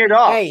didn't bring it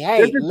up. Hey,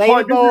 this is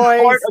part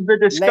of the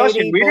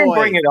discussion. We didn't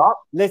bring it up.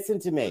 Listen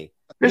to me.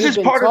 This You've is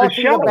been part of the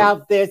talking show.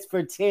 about this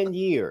for 10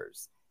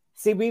 years.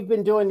 See, we've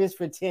been doing this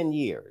for 10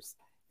 years.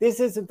 This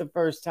isn't the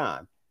first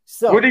time.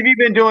 So What have you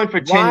been doing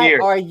for 10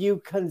 years? Why are you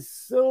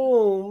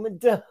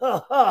consumed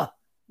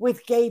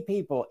with gay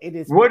people? It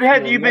is What peculiar,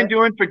 have you been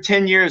doing for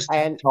 10 years,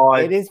 and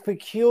Todd? it is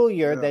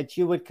peculiar that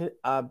you would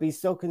be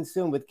so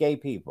consumed with gay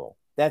people.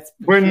 That's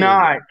We're peculiar.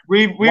 not.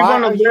 We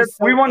want to live.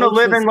 So we want to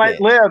live and let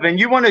live, and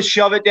you want to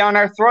shove it down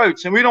our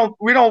throats, and we don't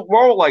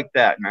roll like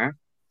that, man.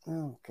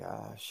 Oh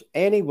gosh.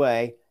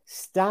 Anyway,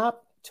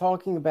 stop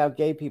talking about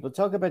gay people.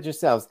 Talk about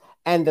yourselves.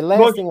 And the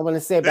last thing I want to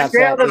say about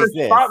that is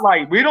this.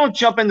 Spotlight. We don't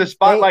jump in the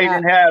spotlight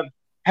and have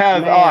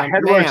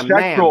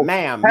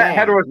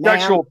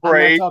heterosexual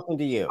parade. I'm not talking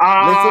to you.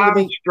 Listen to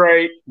me.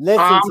 Straight.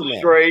 Listen to me.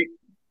 Straight.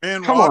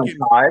 Man, come on,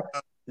 Todd.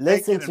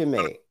 Listen to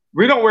me.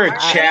 We don't wear a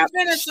chaps.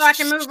 Finish so I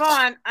can move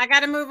on. I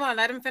got to move on.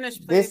 Let him finish,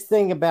 please. This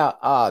thing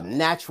about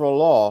natural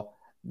law,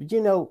 you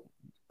know,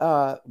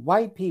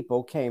 white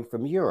people came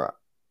from Europe,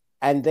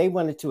 and they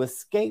wanted to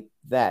escape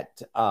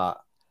that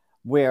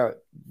where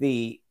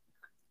the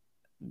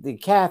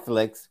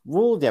Catholics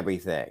ruled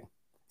everything.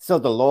 So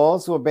the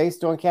laws were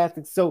based on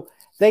Catholics. So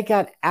they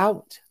got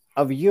out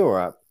of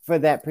Europe for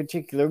that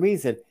particular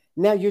reason.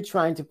 Now you're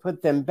trying to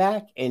put them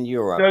back in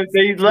Europe. So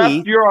they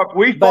left Europe.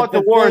 We fought the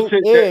war.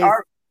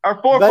 Our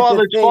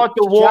forefathers fought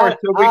the war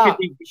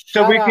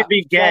so we could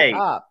be gay.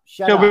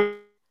 Shut up.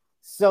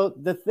 So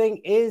the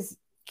thing is,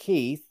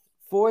 Keith,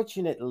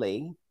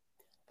 fortunately,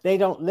 they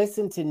don't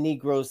listen to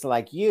Negroes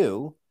like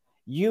you.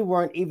 You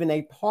weren't even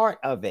a part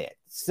of it.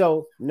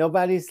 So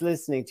nobody's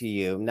listening to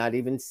you, not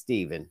even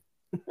Stephen.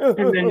 And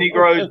the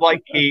Negroes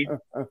like Keith.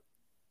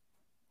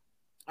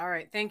 All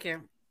right, thank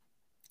you.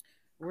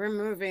 We're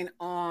moving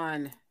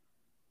on.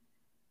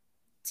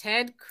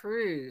 Ted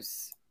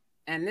Cruz.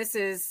 And this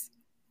is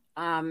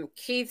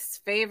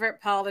Keith's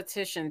favorite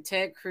politician,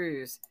 Ted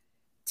Cruz.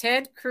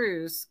 Ted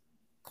Cruz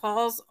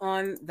calls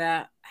on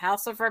the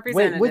House of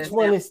Representatives. Wait, which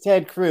one is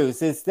Ted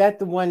Cruz? Is that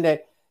the one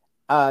that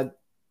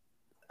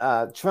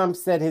Trump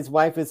said his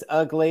wife is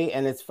ugly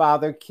and his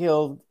father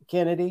killed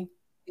Kennedy?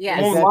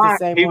 Yes. Is that the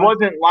same he one?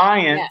 wasn't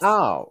lying. Yes.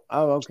 Oh,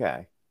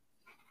 okay.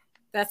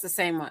 That's the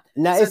same one.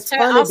 Now, so it's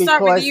funny I'll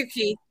start with you,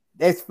 Keith.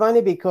 It's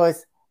funny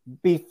because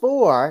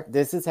before,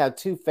 this is how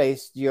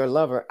two-faced your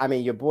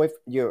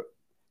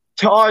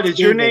Todd, is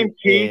your name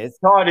Keith?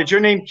 Todd, is your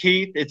name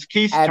Keith? It's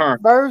Keith's turn.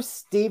 At first,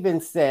 Stephen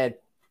said,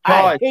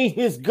 I hate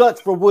his guts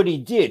for what he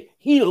did.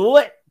 He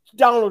let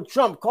Donald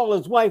Trump call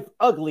his wife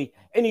ugly,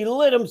 and he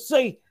let him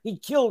say he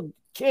killed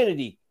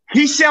Kennedy.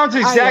 He sounds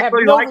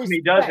exactly like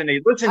me, doesn't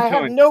he? Listen to him. I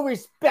have no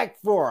respect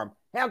for him.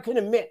 How can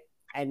I admit?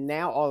 And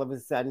now all of a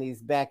sudden he's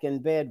back in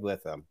bed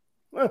with him.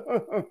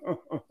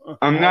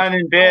 I'm not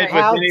in bed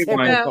with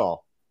anyone.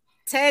 Typical.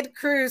 Ted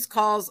Cruz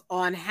calls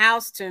on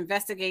House to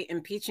investigate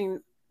impeaching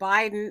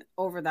Biden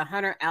over the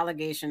Hunter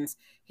allegations.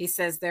 He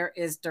says there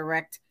is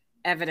direct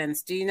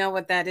evidence. Do you know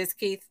what that is,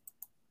 Keith?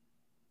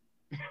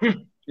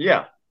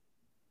 Yeah.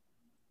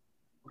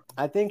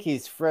 I think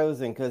he's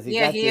frozen because he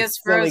got this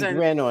silly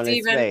grin on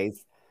his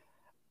face.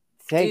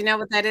 Do you know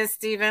what that is,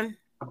 Stephen?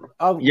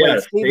 Oh,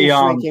 yes. Wait,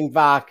 Stephen's drinking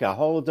vodka.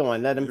 Hold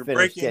on. Let him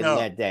finish getting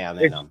that down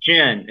in him.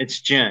 It's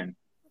gin.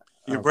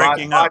 You're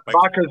breaking up.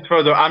 Vodka's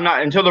further. I'm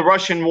not, until the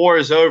Russian war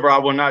is over, I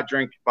will not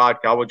drink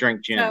vodka. I will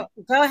drink gin. So,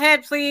 go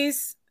ahead,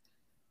 please.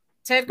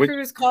 Ted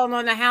Cruz calling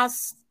on the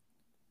House.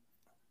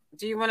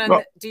 Do you want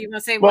to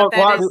say what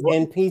that is?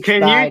 Impeach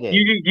Biden.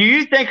 Do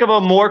you think of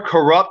a more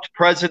corrupt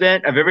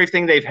president of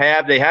everything they've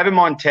had? They have him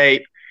on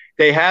tape.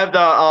 They have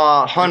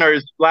the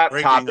Hunter's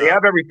laptop. They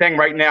have everything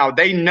right now.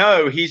 They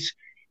know he's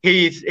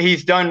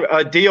done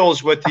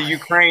deals with the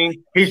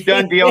Ukraine. He's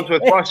done deals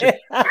with Russia.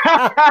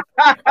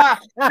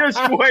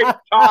 Just wait,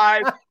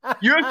 Todd.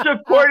 You're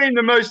supporting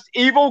the most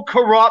evil,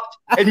 corrupt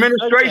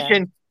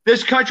administration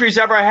this country's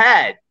ever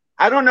had.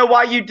 I don't know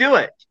why you do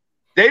it.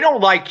 They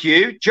don't like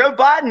you. Joe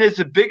Biden is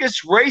the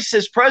biggest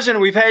racist president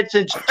we've had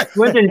since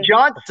Lyndon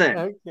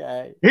Johnson.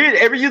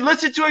 You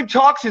listen to him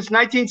talk since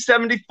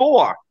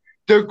 1974.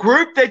 The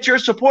group that you're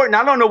supporting,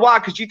 I don't know why,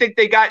 because you think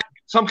they got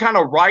some kind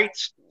of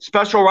rights,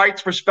 special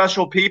rights for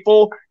special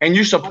people, and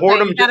you support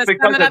them just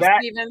because of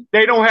that. Steven.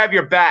 They don't have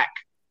your back.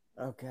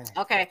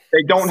 Okay.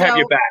 They don't have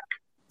your back.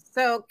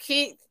 So,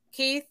 Keith,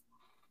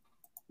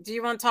 do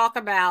you want to talk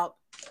about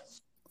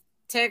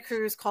Ted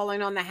Cruz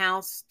calling on the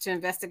House to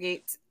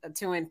investigate,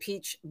 to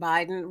impeach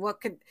Biden?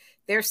 What could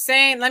they're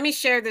saying? Let me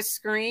share the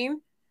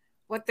screen.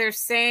 What they're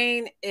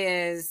saying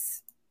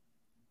is,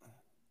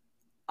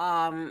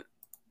 oh,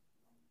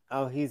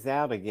 he's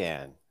out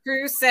again.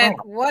 Cruz said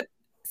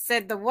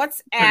said the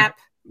WhatsApp.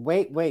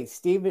 Wait,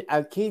 Stephen.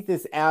 Keith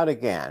is out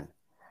again.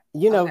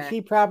 You know,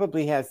 he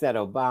probably has that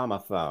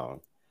Obama phone.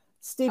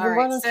 Stephen,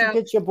 why don't you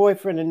get your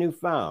boyfriend a new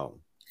phone?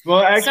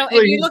 Well, actually, so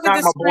if you look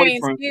at the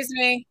screen,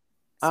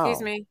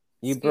 excuse me.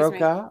 You broke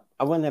up?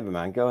 Oh, well, never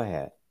mind. Go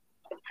ahead.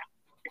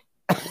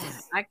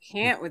 I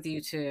can't with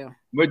you two.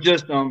 We're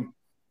just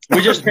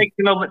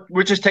taking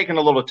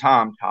a little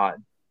time,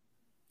 Todd.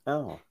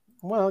 Oh,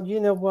 well,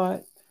 you know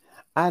what?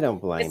 I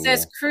don't blame It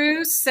says you.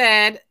 Cruz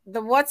said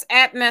the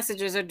WhatsApp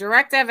messages are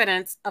direct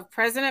evidence of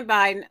President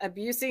Biden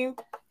abusing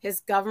his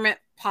government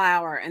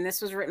power. And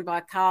this was written by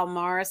Kyle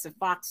Morris of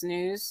Fox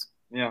News.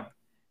 Yeah.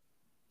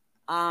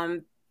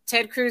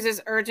 Ted Cruz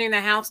is urging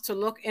the House to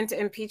look into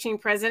impeaching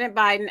President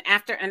Biden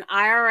after an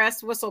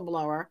IRS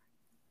whistleblower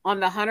on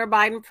the Hunter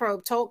Biden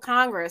probe told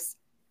Congress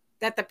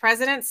that the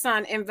president's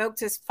son invoked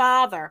his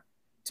father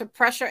to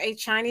pressure a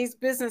Chinese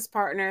business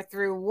partner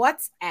through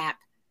WhatsApp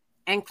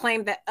and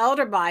claimed that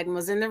Elder Biden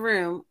was in the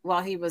room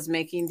while he was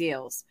making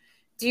deals.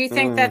 Do you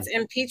think that's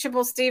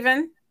impeachable,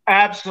 Stephen?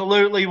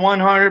 Absolutely,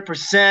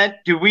 100%.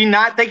 Do we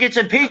not think it's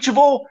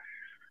impeachable?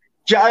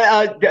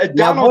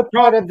 Donald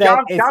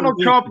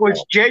Trump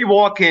was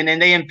jaywalking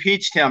and they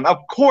impeached him. Of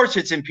course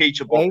it's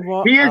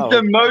impeachable. He is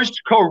the most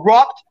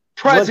corrupt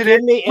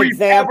president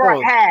we've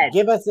ever had.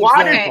 Give us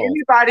Why does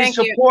anybody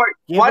support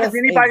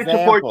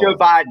Joe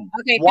Biden?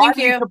 Okay, Why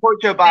do you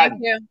support Joe Biden?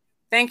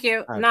 Thank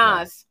you. Okay.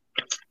 Nas,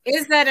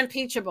 is that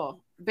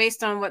impeachable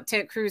based on what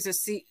Ted Cruz is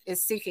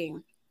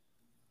seeking?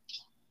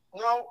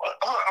 No,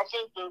 I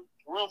think the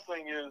real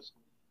thing is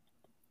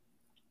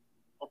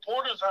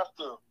reporters have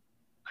to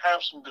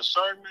have some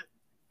discernment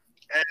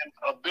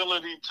and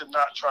ability to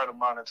not try to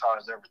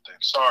monetize everything.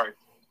 Sorry,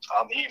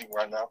 I'm eating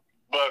right now.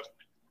 But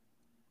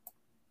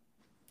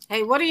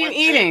hey, what are you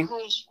eating?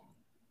 Cruz,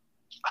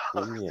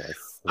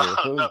 yes,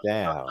 who's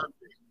down?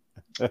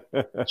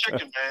 Chicken,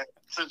 man.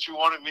 Since you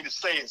wanted me to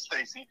say it,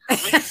 Stacey.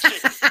 Chicken,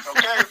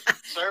 okay?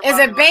 So is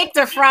it baked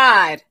or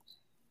fried?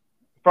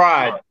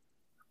 Fried.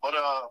 But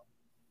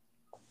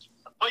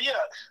yeah,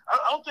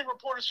 I don't think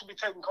reporters should be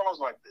taking calls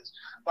like this.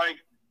 Like,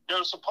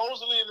 there's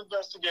supposedly an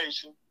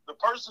investigation. The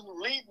person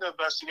leading the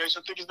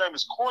investigation, I think his name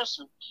is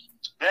Corson,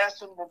 they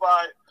asked him to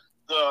provide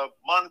the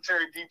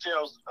monetary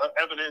details,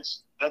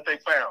 evidence that they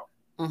found.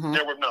 Mm-hmm.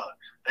 There were none.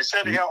 They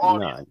said they had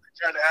audio. They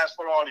tried to ask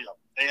for audio.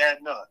 They had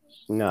none.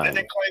 Then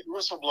they claimed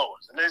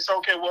whistleblowers. And they said,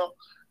 okay, well,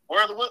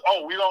 where are the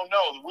we don't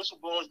know. The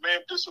whistleblowers may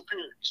have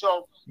disappeared.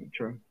 So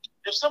true.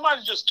 If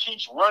somebody just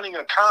keeps running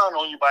a con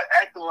on you by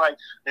acting like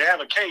they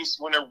have a case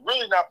when they're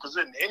really not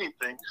presenting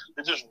anything,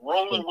 they're just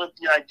rolling with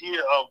the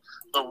idea of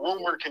the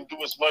rumor can do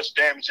as much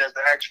damage as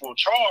the actual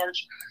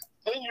charge,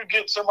 then you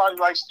get somebody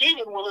like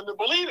Stephen willing to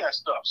believe that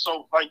stuff.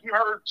 So, like you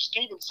heard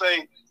Stephen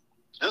say,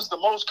 this is the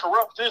most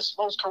corrupt this,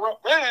 most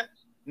corrupt that.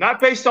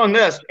 Not based on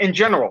this, in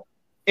general.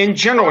 In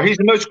general, he's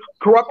the most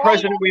corrupt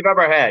president we've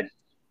ever had.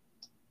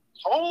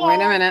 Wait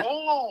a minute.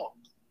 Hold on.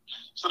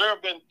 So there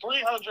have been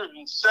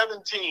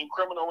 317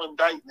 criminal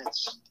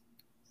indictments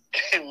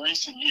in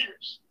recent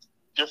years,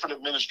 different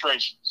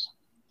administrations.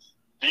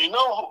 Do you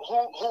know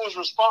who is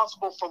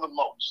responsible for the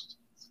most?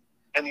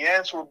 And the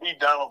answer would be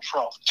Donald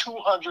Trump.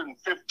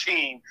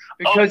 215.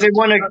 Because they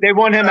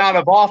want him out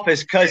of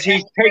office because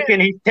he's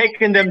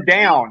taken them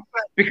down.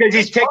 Because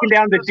he's taken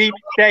down the deep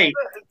state.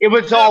 It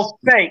was all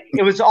fake.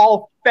 It was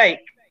all fake.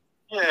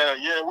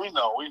 Yeah, we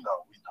know.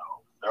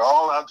 They're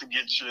all out to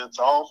get you. It's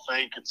all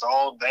fake. It's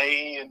all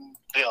they and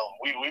them.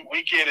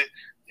 We get it.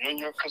 You and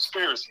your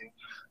conspiracy.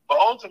 But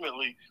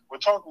ultimately, we're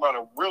talking about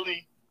a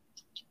really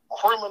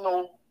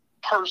criminal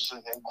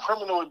person and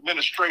criminal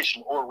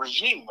administration or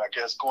regime, I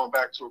guess, going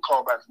back to a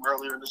callback from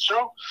earlier in the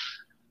show.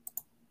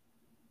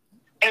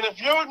 And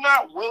if you're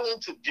not willing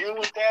to deal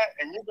with that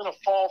and you're going to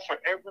fall for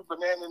every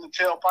banana in the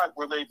tailpipe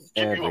where they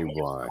give you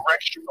a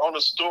correction on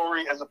a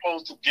story as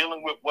opposed to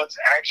dealing with what's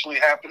actually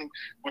happening,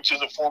 which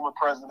is a former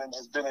president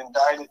has been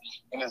indicted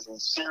and is in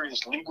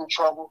serious legal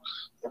trouble.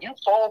 If you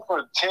fall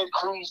for Ted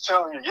Cruz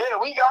telling you, yeah,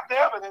 we got the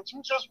evidence,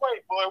 you just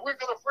wait, boy, we're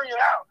going to free it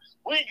out.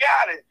 We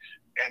got it.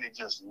 And it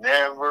just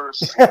never.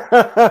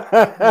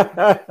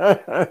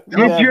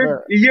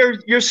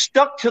 You're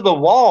stuck to the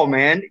wall,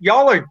 man.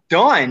 Y'all are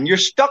done. You're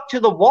stuck to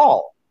the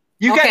wall.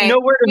 You got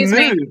nowhere to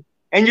move,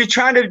 and you're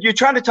trying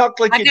to talk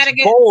like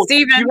it's bold.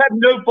 Steven, you have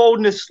no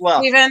boldness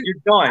left. Steven, you're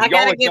done. I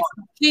gotta get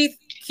Keith.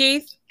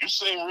 You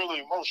seem really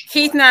emotional.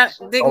 Keith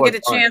didn't get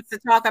a chance to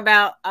talk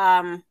about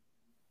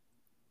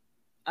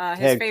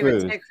his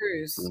favorite Ted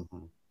Cruz.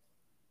 Mm-hmm.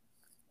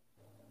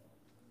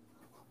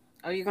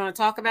 Are you going to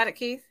talk about it,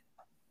 Keith?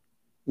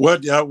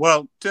 What?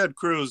 Well, Ted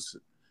Cruz,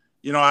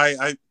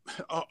 I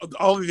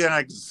only thing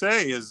I can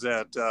say is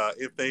that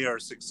if they are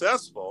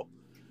successful,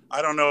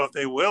 I don't know if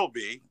they will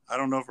be. I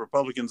don't know if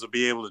Republicans will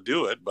be able to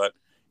do it, but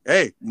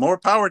hey, more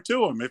power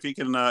to him if he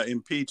can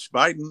impeach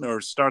Biden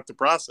or start the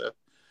process.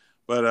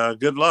 But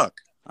good luck.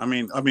 I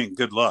mean,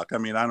 good luck. I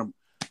mean,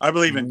 I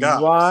believe in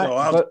God.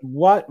 But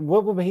what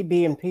will he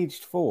be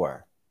impeached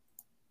for?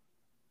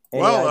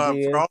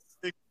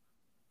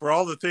 For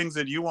all the things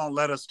that you won't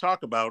let us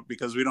talk about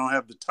because we don't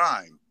have the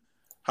time.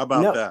 How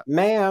about that?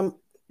 Ma'am,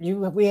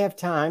 we have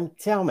time.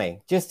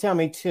 Just tell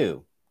me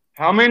two.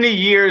 How many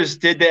years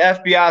did the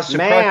FBI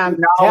suppress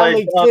the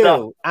knowledge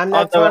I'm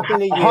not talking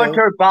to you.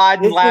 Hunter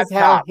Biden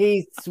laptop?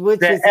 He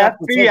switches the up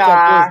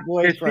FBI,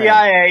 the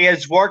CIA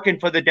is working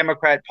for the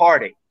Democrat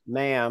Party.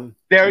 Ma'am,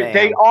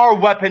 they are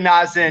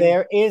weaponizing.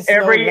 There is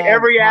every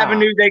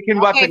avenue they can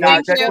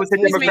weaponize. That's what the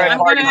Democrat Party. I'm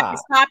going to have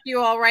to stop you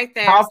all right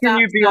there. How can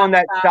you be on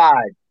that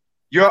side?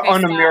 You're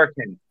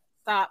un-American.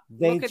 Stop.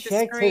 They Look at the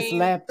checked his screen.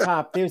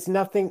 laptop. There's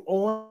nothing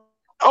on.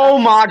 Oh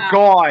Okay, my stop.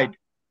 God.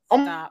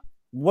 Stop.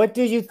 What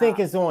do you think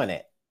Stop. is on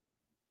it?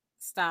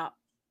 Stop.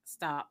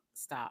 Stop.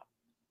 Stop.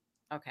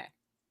 Okay.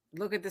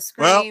 Look at the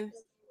Well, screen.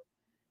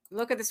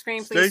 Look at the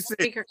screen, please.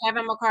 Stacey. Speaker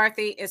Kevin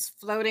McCarthy is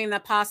floating the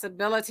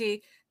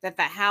possibility that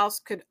the House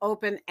could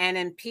open an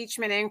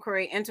impeachment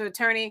inquiry into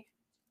Attorney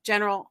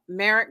General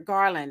Merrick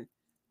Garland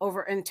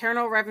over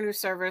Internal Revenue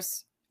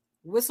Service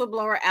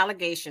whistleblower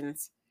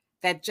allegations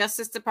that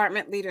Justice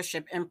Department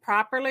leadership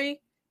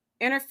improperly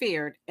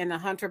interfered in the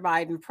Hunter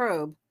Biden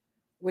probe,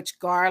 which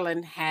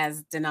Garland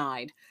has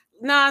denied.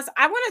 Nas,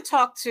 I want to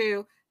talk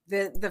to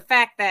the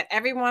fact that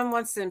everyone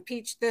wants to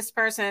impeach this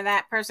person and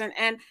that person,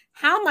 and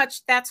how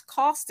much that's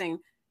costing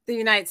the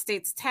United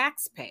States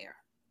taxpayer.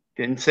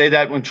 Didn't say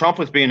that when Trump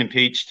was being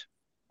impeached.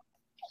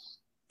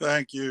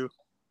 Thank you.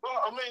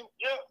 Well, I mean,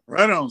 yeah.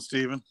 Right on,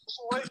 Stephen.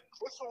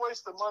 It's a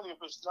waste of money if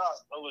it's not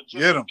a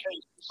Get 'em. legitimate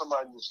case for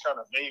somebody who's kind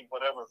of made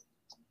whatever,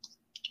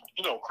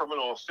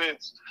 criminal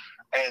offense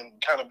and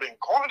kind of been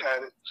caught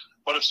at it.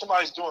 But if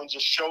somebody's doing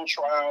just show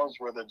trials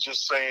where they're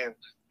just saying,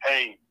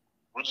 hey,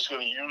 we're just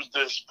going to use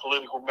this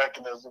political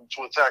mechanism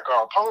to attack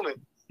our opponent,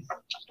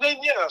 then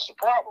yeah, that's a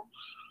problem.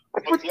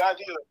 But the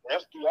idea that the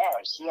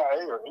FBI,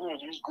 CIA, or any of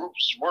these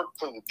groups work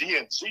for the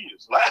DNC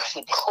is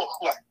laughable.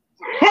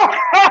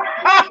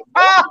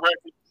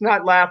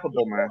 Not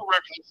laughable, man.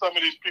 Some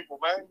of these people,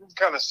 man, you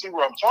kind of see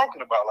what I'm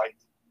talking about. Like,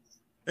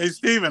 Hey,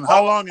 Stephen,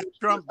 how long has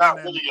Trump not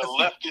been really in a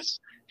leftist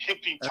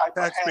hippie at type of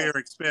taxpayer hand,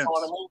 expense? you know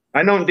what I mean?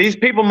 I know these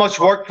people must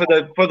work for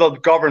the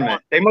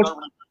government. They must.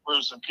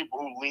 Conservative and people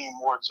who lean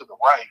more to the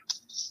right,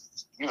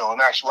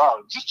 in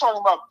actuality. Just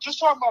talking about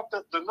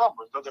the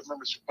numbers of the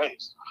membership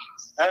base.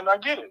 And I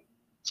get it.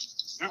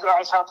 You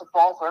guys have to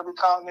fall for every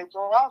con they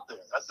throw out there.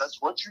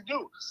 That's what you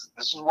do.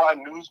 This is why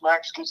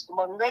Newsmax gets the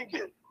money they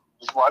get.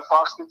 This is why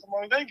Fox gets the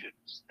money they get.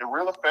 They're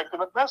real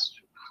effective at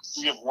messaging.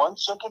 You give one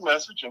simple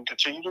message and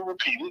continue to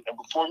repeat it, and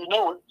before you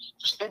know it,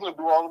 Stephen will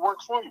do all the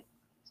work for you.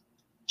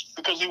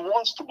 Because he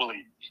wants to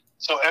believe.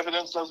 So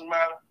evidence doesn't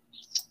matter.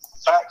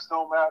 Facts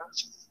don't matter.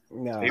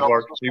 No. He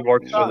works for the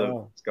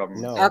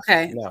government. No.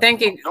 Okay, No.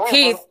 thank you.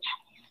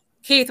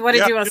 Keith, what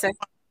did you want to say?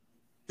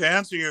 To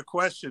answer your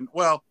question,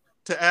 well,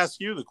 to ask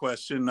you the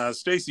question,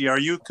 Stacey, are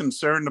you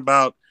concerned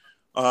about,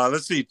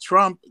 let's see,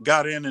 Trump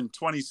got in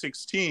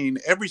 2016.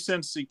 Ever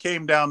since he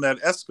came down that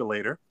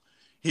escalator,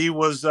 he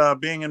was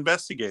being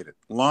investigated,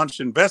 launched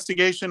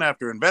investigation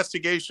after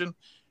investigation,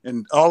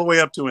 and all the way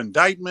up to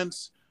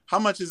indictments. How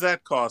much does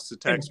that cost the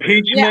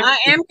taxpayer? Yeah, I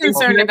am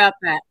concerned about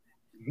that.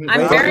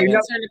 I'm very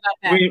concerned about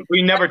that.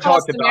 We never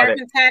talked about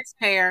American it.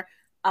 taxpayer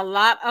a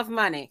lot of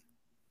money,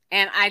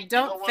 and I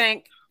don't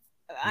think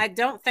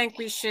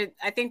we should.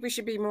 I think we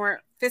should be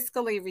more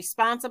fiscally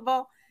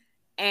responsible.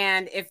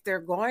 And if they're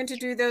going to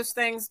do those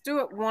things, do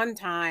it one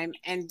time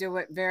and do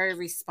it very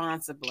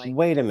responsibly.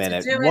 Wait a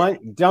minute.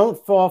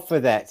 Don't fall for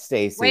that,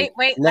 Stacey.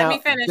 Wait. Let me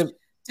finish.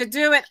 To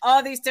do it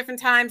all these different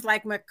times,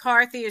 like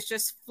McCarthy is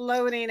just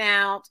floating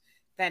out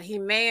that he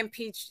may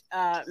impeach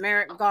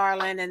Merrick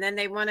Garland, and then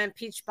they want to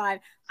impeach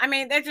Biden. I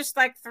mean, they're just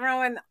like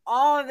throwing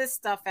all of this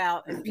stuff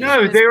out.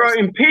 No, they are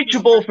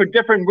impeachable for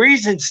different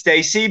reasons,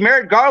 Stacey.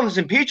 Merrick Garland is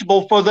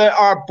impeachable for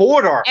our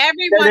border.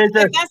 Everyone, if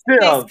that's the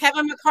case,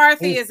 Kevin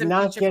McCarthy is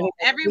impeachable.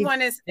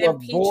 Everyone is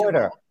impeachable.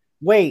 Border.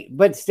 Wait,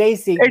 but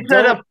Stacey, it's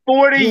at a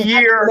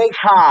 40-year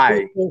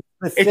high.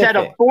 It's at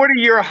a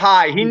 40-year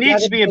high. He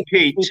needs to be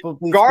impeached.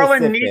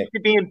 Garland needs to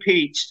be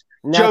impeached.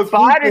 Now, Joe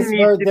Biden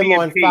needs to be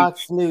impeached. On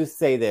Fox News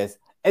say this.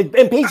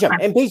 Impeach him.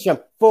 Impeach him.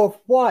 For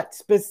what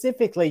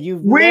specifically?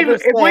 We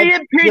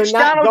impeached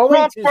Donald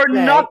Trump for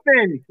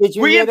nothing.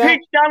 We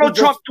impeached Donald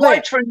Trump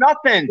twice for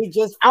nothing.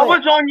 I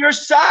was on your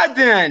side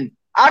then.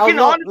 I can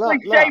honestly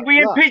say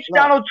we impeached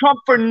Donald Trump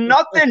for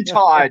nothing,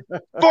 Todd.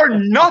 For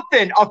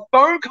nothing. A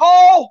phone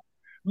call?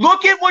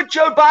 Look at what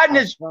Joe Biden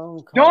has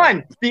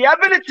done. The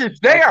evidence is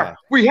there. Okay.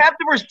 We have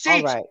the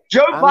receipts. Right.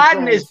 Joe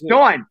Biden is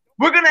done.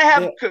 We're going to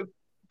have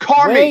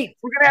Carmi.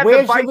 We're going to have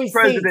the vice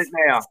president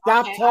now.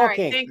 Stop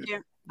talking. Right, thank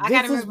you. I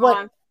got to move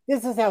on.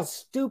 This is how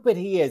stupid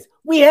he is.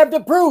 We have the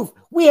proof.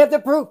 We have the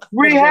proof.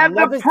 We have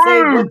the proof.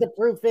 Say what the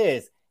proof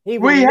is. He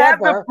will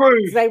never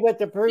say what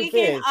the proof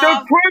is.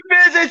 The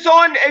proof is it's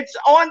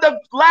on the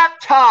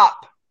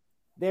laptop.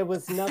 There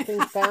was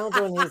nothing found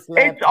on his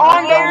laptop. It's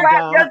on the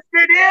laptop. Yes,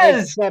 it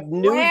is. Except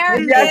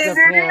nude yes,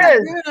 it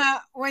is.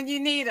 When you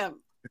need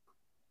him.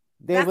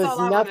 There was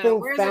nothing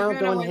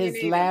found on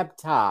his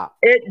laptop.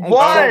 It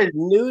was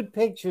nude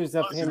pictures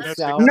of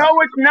himself.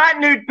 No, it's not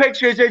nude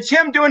pictures. It's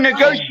him doing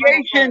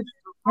negotiations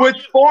with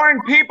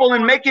foreign people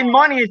and making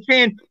money and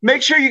saying,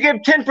 make sure you give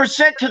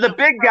 10% to the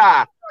big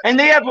guy. And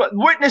they have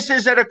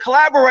witnesses that are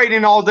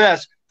collaborating all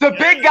this. The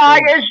big guy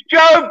is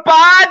Joe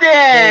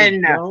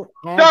Biden.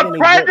 The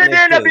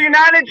president of the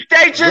United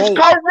States is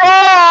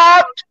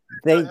corrupt.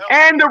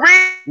 And the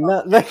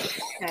reason...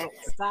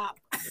 Stop.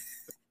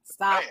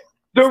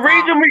 The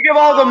reason we give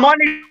all the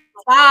money.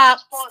 Stop.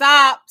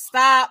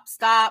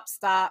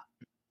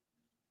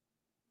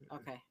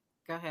 Okay,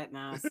 Go ahead,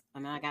 Nas.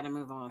 And then I got to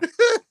move on.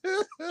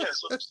 Yeah,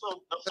 so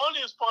the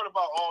funniest part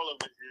about all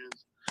of it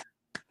is,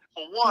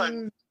 for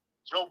one,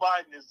 Joe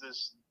Biden is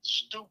this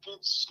stupid,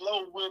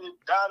 slow-witted,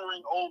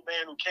 doddering old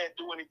man who can't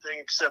do anything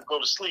except go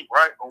to sleep,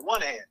 right? On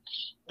one hand.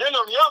 Then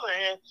on the other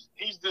hand,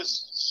 he's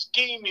this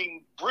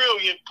scheming,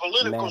 brilliant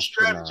political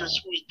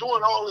strategist who's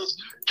doing all this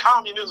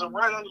communism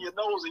right under your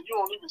nose and you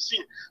don't even see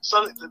it.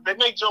 So they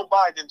make Joe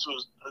Biden into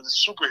a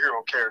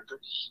superhero character.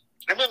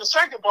 And then the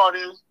second part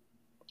is,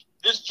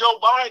 this Joe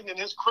Biden and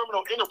his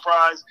criminal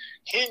enterprise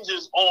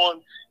hinges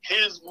on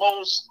his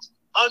most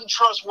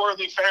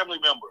untrustworthy family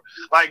member.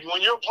 Like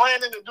when you're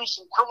planning to do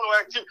some criminal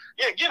activity,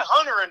 yeah, get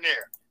Hunter in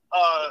there.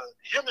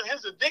 Him and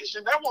his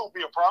addiction, that won't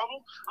be a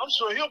problem. I'm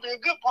sure he'll be a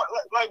good part.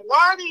 Like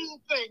why do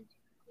you think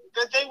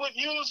that they would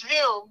use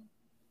him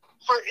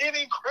for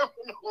any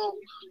criminal,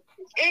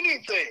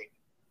 anything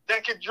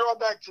that could draw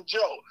back to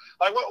Joe?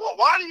 Like,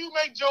 why do you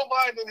make Joe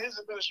Biden and his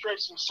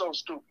administration so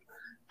stupid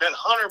that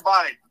Hunter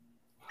Biden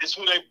is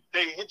who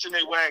they hitching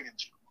their wagon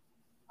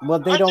to? Well,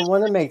 they don't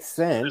want to make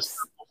sense.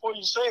 Before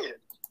you say it.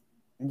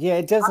 Yeah,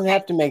 it doesn't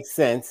have to make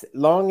sense.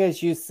 Long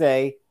as you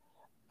say,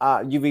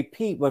 you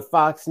repeat what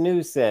Fox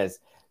News says.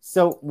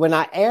 So when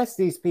I ask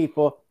these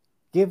people,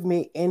 give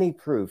me any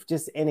proof,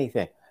 just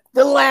anything.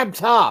 The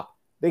laptop,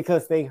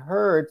 because they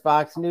heard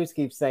Fox News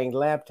keep saying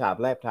laptop.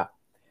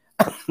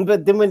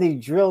 But then when they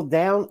drilled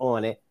down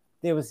on it,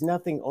 there was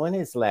nothing on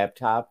his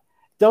laptop.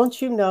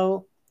 Don't you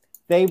know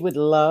they would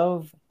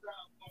love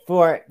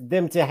for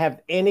them to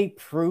have any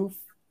proof?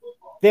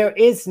 There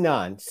is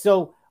none.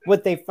 So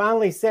what they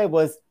finally said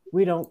was,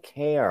 we don't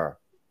care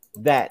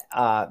that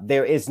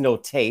there is no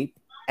tape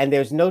and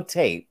there's no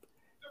tape.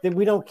 That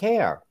we don't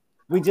care.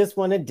 We just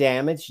want to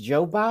damage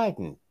Joe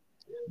Biden.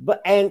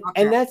 But and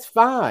that's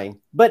fine.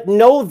 But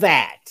know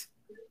that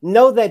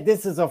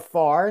this is a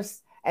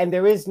farce and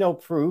there is no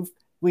proof.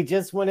 We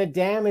just want to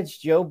damage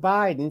Joe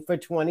Biden for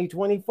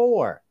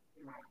 2024.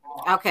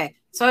 Okay.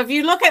 So if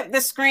you look at the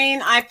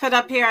screen I put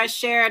up here, I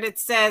shared, it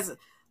says,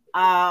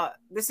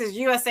 this is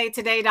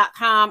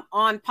usatoday.com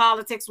on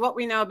politics, what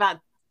we know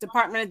about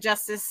Department of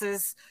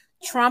Justice's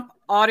Trump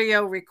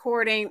audio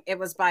recording. It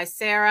was by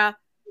Sarah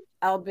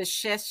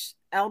Elbishish.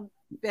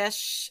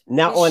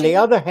 Now, on the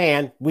other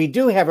hand, we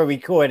do have a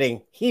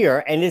recording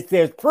here, and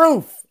there's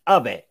proof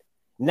of it.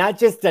 Not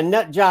just a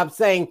nut job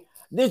saying,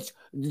 "This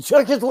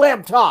check his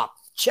laptop.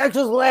 Check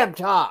his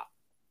laptop."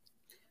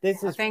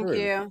 This is Thank proof.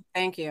 you.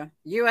 Thank you.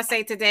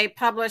 USA Today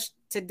published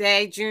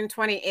today, June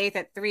 28th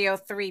at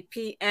 3:03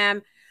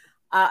 p.m.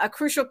 A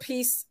crucial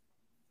piece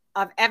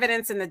of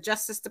evidence in the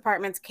Justice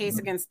Department's case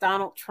against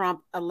Donald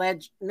Trump,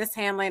 alleged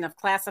mishandling of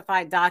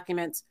classified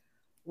documents,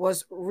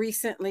 was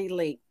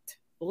recently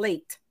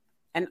leaked.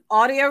 An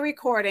audio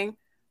recording,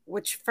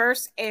 which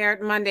first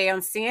aired Monday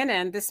on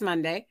CNN this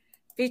Monday,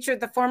 featured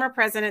the former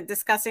president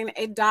discussing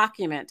a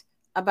document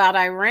about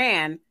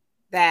Iran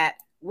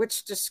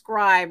which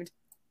described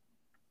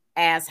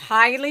as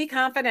highly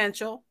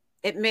confidential,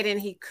 admitting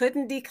he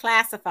couldn't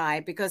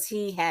declassify because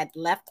he had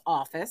left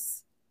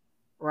office,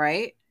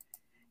 right?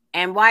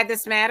 And why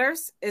this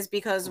matters is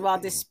because while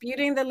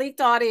disputing the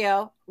leaked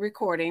audio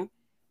recording,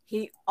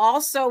 he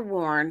also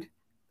warned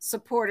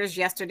supporters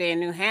yesterday in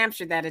New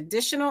Hampshire that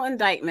additional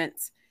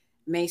indictments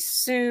may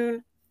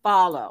soon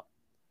follow.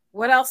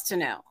 What else to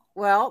know?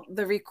 Well,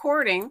 the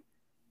recording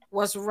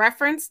was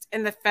referenced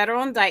in the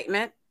federal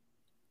indictment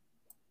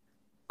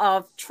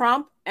of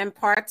Trump, and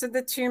parts of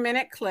the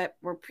 2-minute clip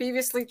were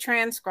previously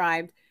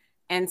transcribed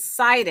and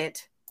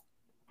cited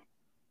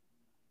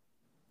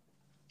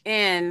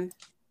in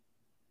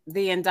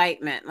the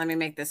indictment. Let me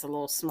make this a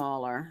little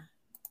smaller.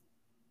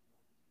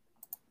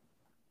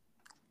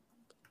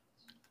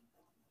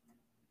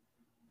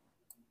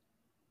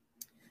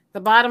 The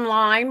bottom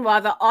line,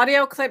 while the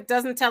audio clip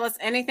doesn't tell us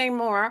anything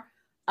more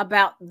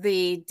about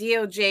the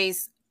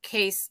DOJ's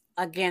case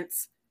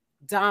against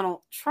Donald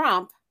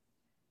Trump,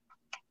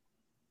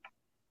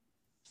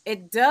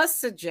 it does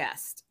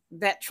suggest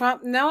that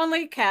Trump not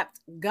only kept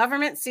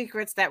government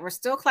secrets that were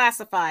still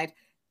classified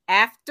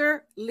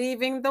after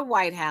leaving the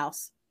White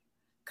House,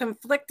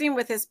 conflicting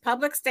with his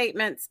public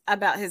statements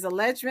about his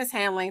alleged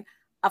mishandling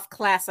of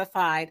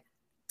classified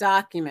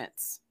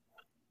documents.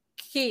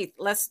 Keith,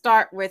 let's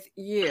start with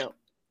you.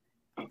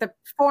 The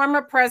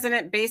former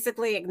president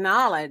basically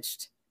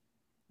acknowledged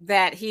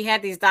that he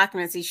had these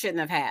documents he shouldn't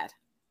have had,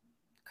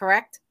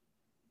 correct?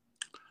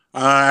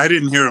 I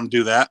didn't hear him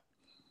do that.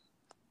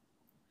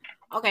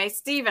 Okay,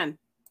 Stephen,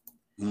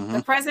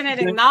 the president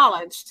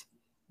acknowledged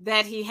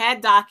that he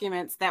had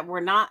documents that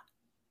were not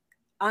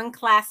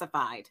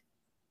unclassified.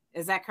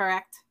 Is that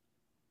correct?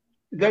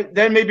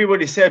 That may be what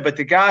he said, but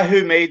the guy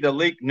who made the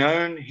leak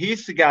known,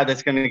 he's the guy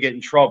that's going to get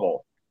in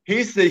trouble.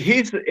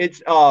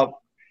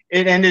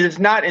 And it is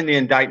not in the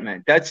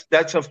indictment. That's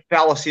a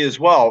fallacy as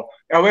well.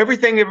 Now,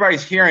 everything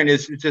everybody's hearing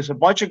is just a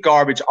bunch of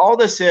garbage. All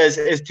this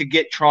is to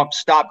get Trump,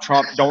 stop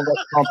Trump, don't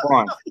let Trump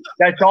run.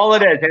 That's all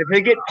it is. And if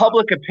they get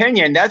public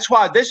opinion, that's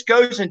why this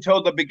goes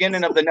until the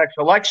beginning of the next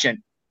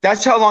election.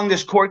 That's how long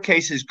this court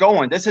case is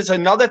going. This is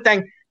another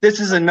thing. This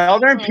is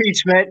another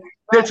impeachment.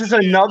 This is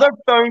another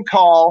phone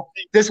call.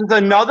 This is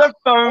another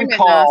phone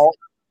call.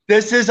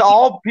 This is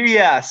all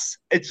BS.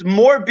 It's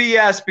more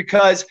BS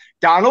because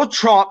Donald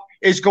Trump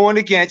is going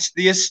against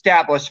the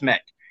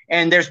establishment.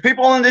 And there's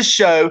people on this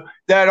show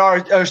that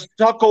are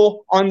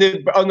suckle on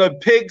the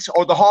pigs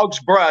or the hog's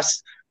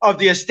breasts of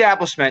the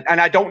establishment.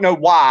 And I don't know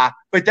why,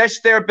 but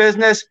that's their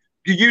business.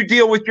 You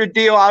deal with your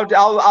deal.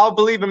 I'll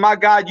believe in my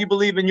God. You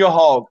believe in your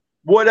hog,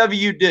 whatever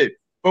you do.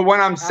 But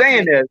what I'm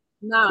saying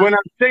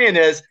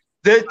is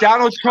that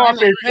Donald Trump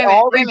is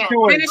all he's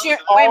doing. Finish your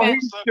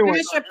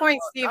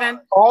point, Stephen.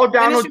 All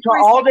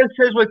this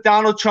is with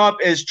Donald Trump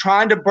is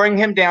trying to bring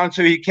him down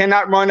so he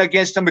cannot run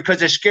against him because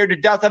they're scared to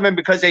death of him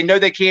because they know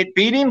they can't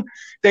beat him.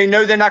 They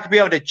know they're not going to be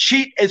able to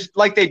cheat as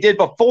like they did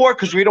before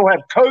because we don't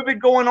have COVID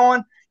going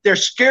on. They're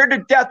scared to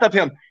death of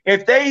him.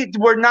 If they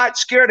were not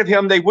scared of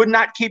him, they would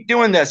not keep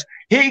doing this.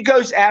 He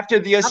goes after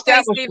the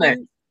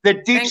establishment, the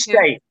deep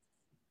state.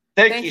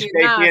 Thank you,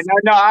 Stacey.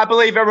 No, I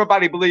believe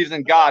everybody believes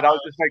in God. I was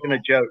just making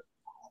a joke.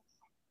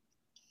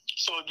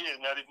 So again,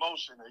 that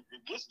emotion,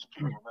 it gets to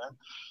people, man.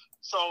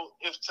 So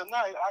if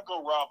tonight I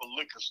go rob a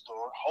liquor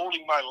store,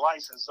 holding my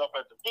license up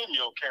at the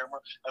video camera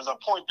as I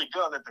point the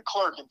gun at the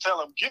clerk and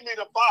tell him, give me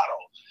the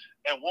bottle,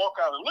 and walk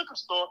out of the liquor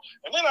store,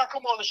 and then I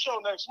come on the show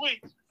next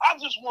week, I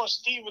just want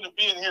Steven to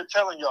be in here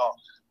telling y'all,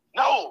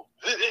 no,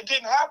 it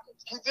didn't happen.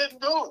 He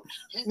didn't do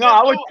it.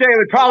 I would say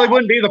it probably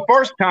wouldn't be the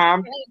first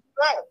time.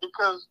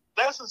 Because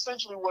that's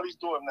essentially what he's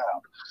doing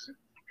now.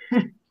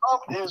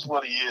 Trump is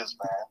what he is,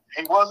 man.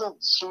 He wasn't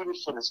suited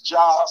for this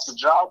job. The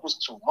job was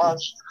too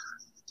much.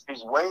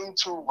 He's way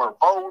too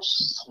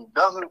verbose. He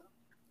doesn't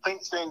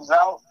think things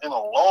out in a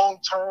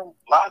long-term,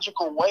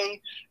 logical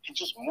way. He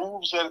just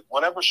moves at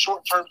whatever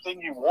short-term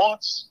thing he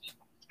wants.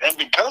 And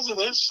because of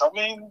this, I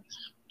mean,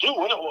 dude,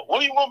 what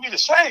do you want me to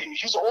say?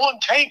 He's on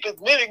tape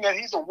admitting that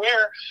he's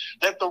aware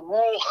that the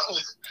rule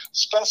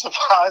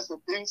specifies that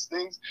these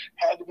things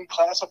had to be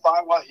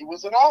classified while he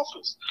was in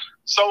office.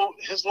 So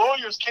his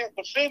lawyers can't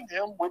defend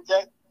him with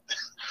that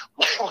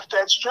with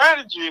that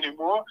strategy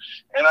anymore.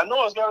 And I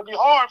know it's got to be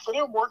hard for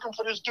them working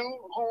for this dude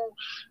who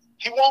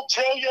he won't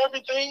tell you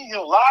everything.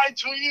 He'll lie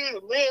to you.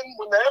 And then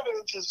when the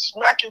evidence is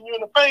smacking you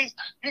in the face,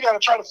 you got to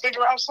try to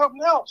figure out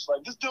something else.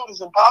 Like, this dude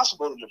is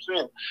impossible to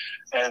defend.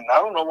 And I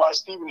don't know why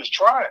Stephen is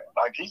trying.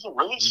 Like, he's a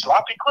really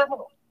sloppy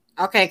criminal.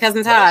 Okay,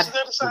 Cousin Todd.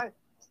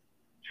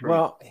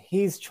 Well,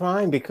 he's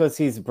trying because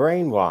he's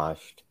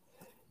brainwashed.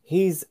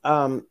 He's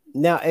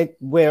now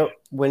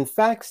when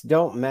facts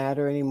don't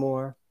matter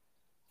anymore,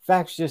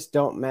 facts just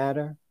don't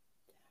matter,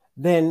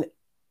 then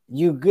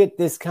you get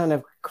this kind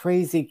of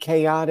crazy,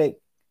 chaotic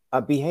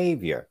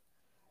behavior.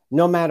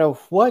 No matter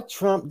what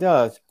Trump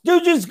does,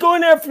 they're just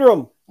going after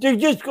him. They're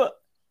just going.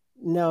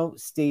 No,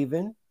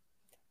 Stephen,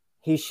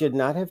 he should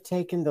not have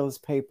taken those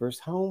papers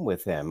home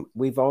with him.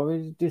 We've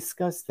already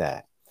discussed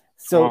that.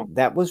 So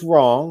that was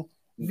wrong.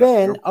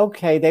 Then,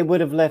 okay, they would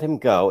have let him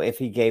go if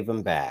he gave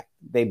them back.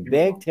 They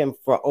begged him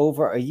for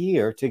over a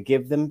year to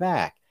give them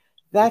back.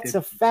 That's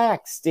a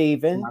fact,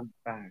 Stephen.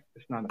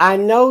 It's not a fact. I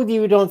know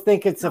you don't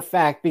think it's a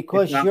fact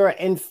because you're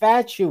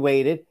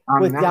infatuated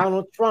with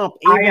Donald Trump,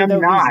 even though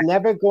he's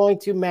never going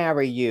to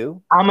marry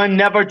you. I'm a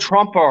never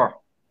Trumper.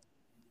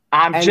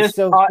 I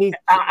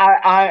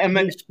am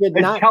an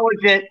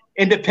intelligent,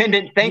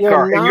 independent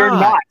thinker, and you're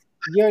not.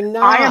 You're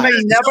not. I am a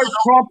never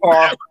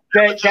Trumper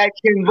that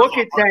can look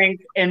at things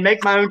and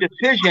make my own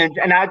decisions,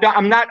 and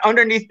I'm not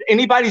underneath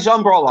anybody's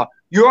umbrella.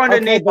 You're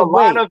underneath a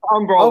lot of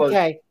umbrellas.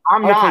 Okay.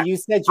 I'm not. You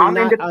said you're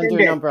not under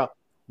an umbrella.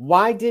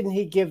 Why didn't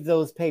he give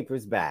those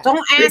papers back? Don't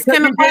ask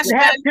him a question. He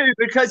didn't have to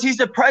because he's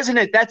the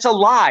president. That's a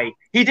lie.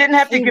 He didn't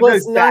have to give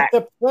those back. He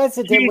was not the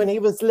president when he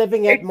was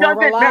living at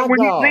Mar-a-Lago.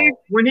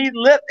 When he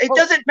lived, it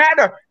doesn't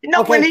matter.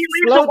 No, when he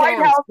leaves the White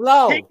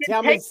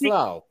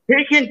House,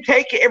 he can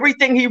take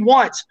everything he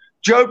wants.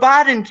 Joe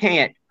Biden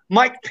can't.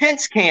 Mike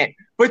Pence can't.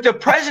 But the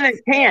president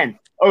can.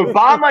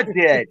 Obama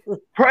did.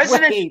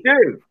 Presidents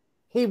do.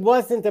 He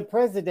wasn't the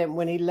president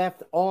when he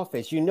left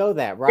office. You know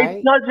that, right?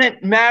 It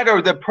doesn't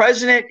matter. The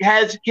president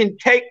can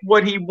take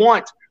what he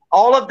wants.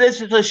 All of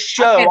this is a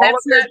show. Okay,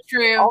 that's not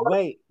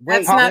true.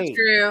 That's not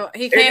true.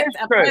 He can't.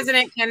 A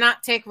president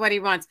cannot take what he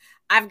wants.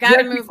 I've got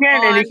to move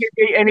on.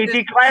 And he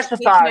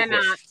declassifies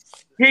it.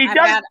 He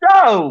does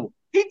so.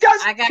 He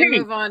does. I got to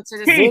move on to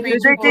the Supreme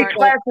Court. Did they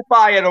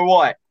declassify it or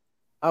what?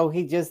 Oh,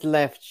 he just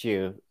left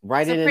you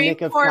right in the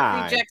nick of time. Supreme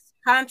Court rejects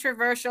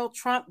controversial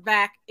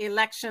Trump-backed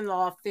election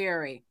law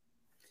theory.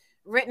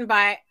 Written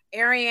by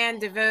Ariane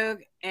DeVoe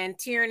and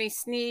Tierney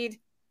Sneed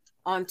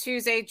on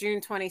Tuesday, June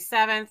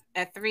 27th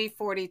at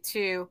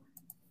 3:42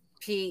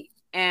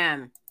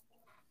 p.m.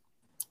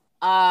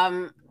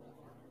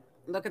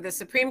 Look at the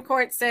Supreme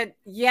Court said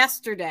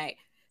yesterday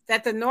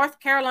that the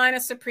North Carolina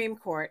Supreme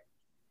Court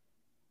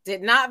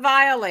did not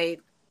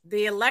violate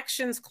the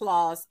Elections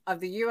Clause of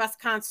the U.S.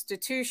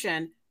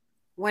 Constitution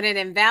when it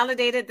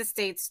invalidated the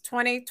state's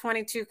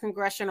 2022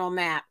 congressional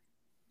map,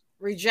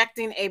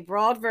 rejecting a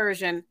broad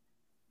version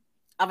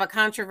of a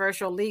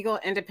controversial legal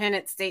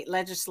independent state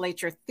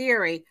legislature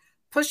theory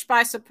pushed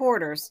by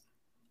supporters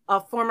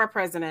of former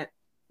President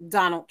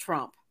Donald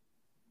Trump.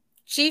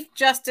 Chief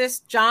Justice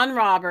John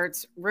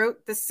Roberts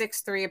wrote the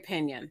 6-3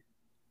 opinion.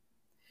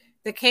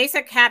 The case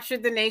had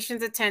captured the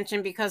nation's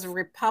attention because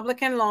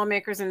Republican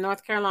lawmakers in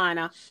North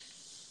Carolina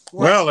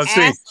were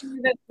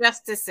asking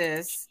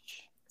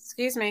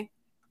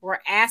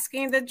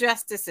the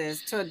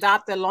justices to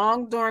adopt a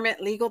long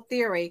dormant legal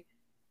theory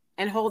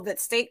and hold that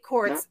state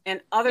courts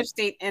and other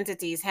state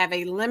entities have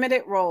a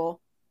limited role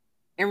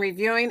in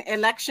reviewing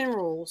election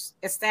rules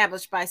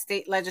established by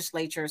state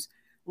legislatures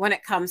when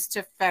it comes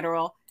to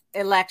federal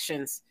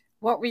elections.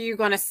 What were you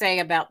going to say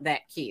about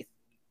that, Keith?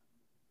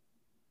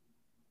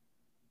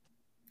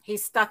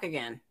 He's stuck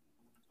again.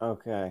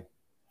 Okay.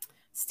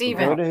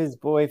 Steven. Go to his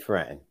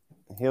boyfriend.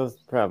 He'll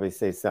probably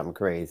say something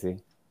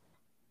crazy.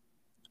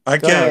 I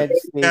can't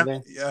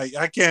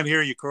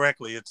hear you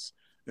correctly. It's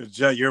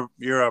you're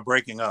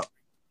breaking up.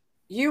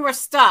 You were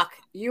stuck.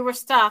 Yeah,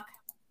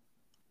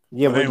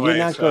 but anyway, you're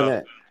not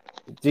gonna.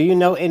 Do you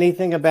know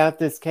anything about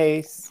this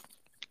case?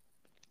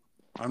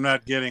 I'm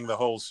not getting the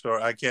whole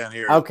story. I can't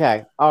hear.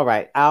 Okay, all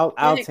right.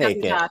 I'll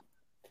take it.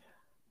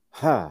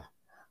 Huh.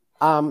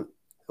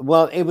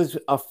 Well, it was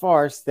a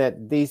farce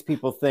that these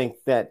people think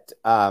that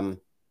the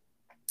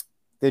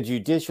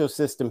judicial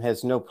system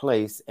has no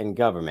place in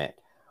government.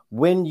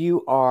 When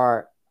you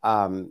are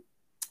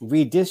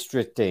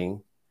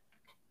redistricting,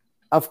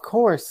 of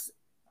course,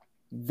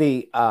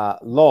 the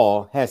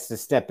law has to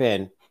step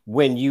in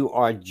when you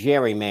are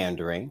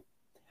gerrymandering,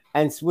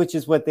 and which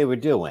is what they were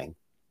doing.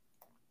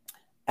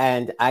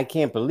 And I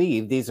can't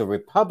believe these are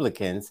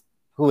Republicans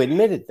who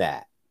admitted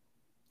that.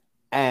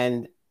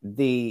 And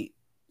the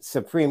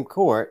Supreme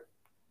Court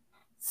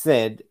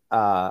said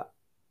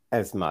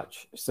as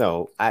much.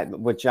 So,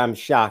 which I'm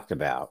shocked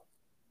about.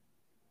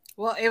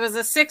 Well, it was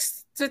a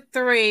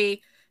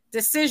 6-3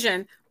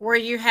 decision where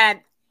you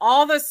had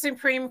all the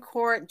Supreme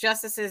Court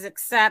justices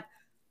except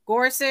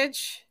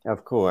Gorsuch,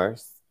 of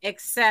course,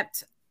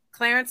 except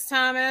Clarence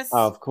Thomas,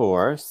 of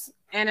course,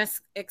 and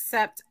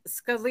except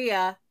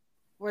Scalia,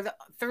 were the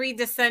 3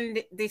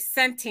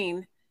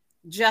 dissenting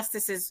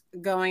justices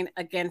going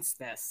against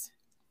this.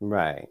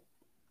 Right.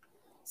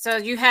 So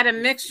you had a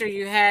mixture.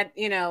 You had,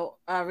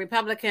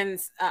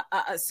 Republicans,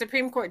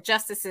 Supreme Court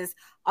justices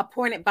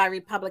appointed by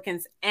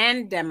Republicans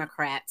and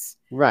Democrats.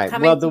 Right.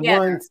 Well,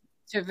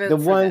 the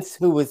ones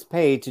who was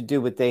paid to do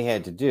what they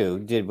had to do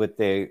did what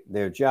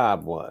their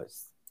job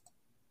was.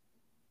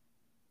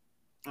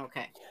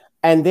 Okay.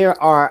 And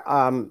there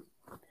are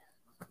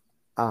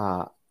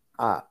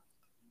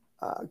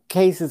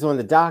cases on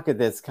the docket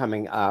that's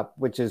coming up,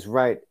 which is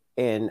right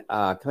in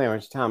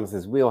Clarence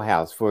Thomas's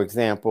wheelhouse. For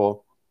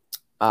example,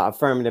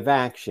 affirmative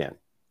action.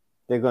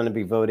 They're going to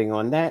be voting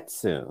on that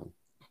soon.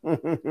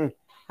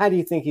 How do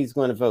you think he's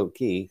going to vote,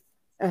 Keith?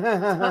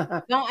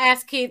 Don't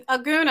ask Keith.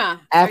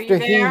 Aguna, after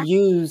he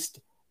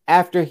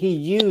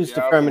used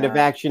affirmative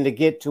action to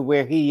get to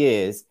where he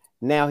is,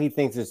 now he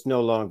thinks it's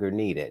no longer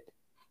needed.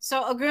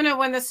 So, Aguna,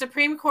 when the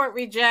Supreme Court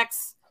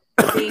rejects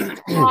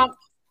the Trump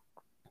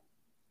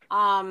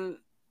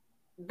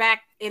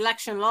back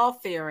election law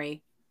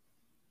theory,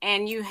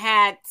 and you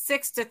had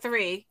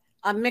 6-3,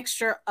 a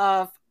mixture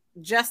of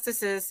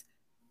justices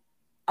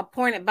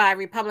appointed by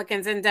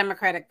Republicans and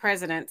Democratic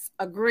presidents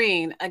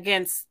agreeing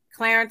against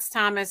Clarence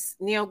Thomas,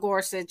 Neil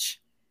Gorsuch,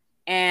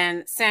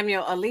 and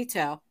Samuel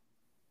Alito,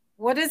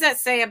 what does that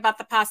say about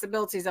the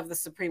possibilities of the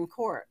Supreme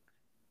Court?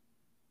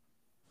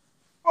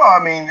 Well, I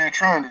mean, they're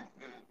trying to,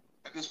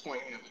 at this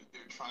point, they're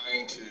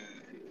trying to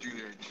do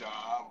their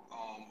job.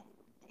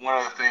 One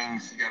of the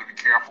things you got to be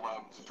careful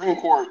of, the Supreme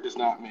Court does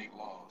not make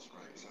laws,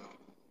 right? So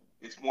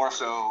it's more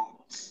so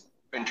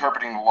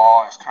interpreting the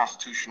law as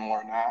constitutional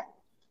or not.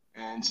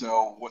 And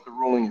so what the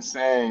ruling is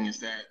saying is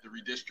that the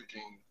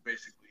redistricting is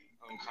basically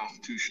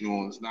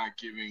unconstitutional. It's not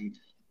giving,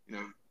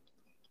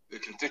 the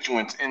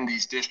constituents in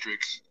these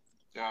districts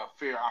a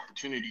fair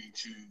opportunity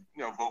to,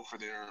 vote for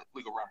their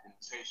legal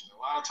representation. A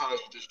lot of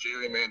times with this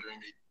gerrymandering,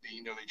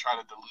 they try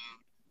to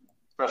dilute,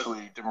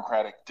 especially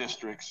Democratic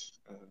districts,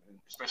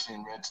 especially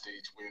in red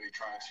states, where they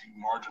try to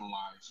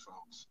marginalize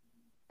folks.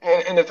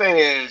 And the thing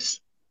is,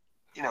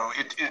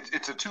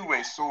 it's a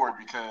two-way sword,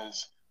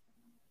 because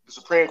the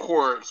Supreme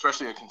Court,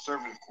 especially a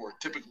conservative court,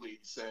 typically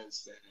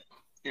says that,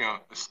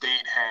 the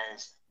state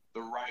has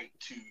the right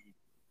to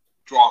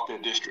draw up their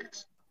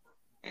districts.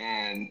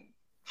 And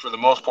for the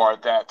most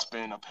part, that's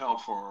been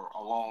upheld for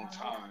a long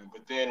time.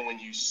 But then when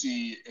you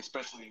see,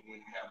 especially when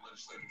you have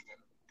legislators that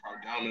are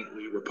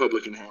predominantly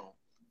Republican held,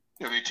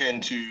 they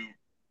tend to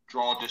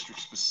draw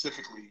districts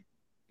specifically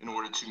in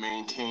order to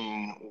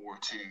maintain or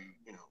to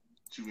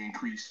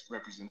increase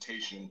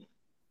representation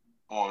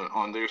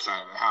on their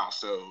side of the house.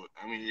 So,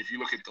 I mean, if you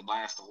look at the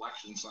last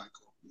election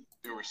cycle,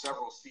 there were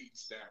several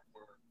seats that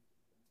were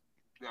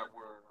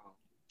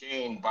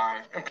gained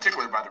by, and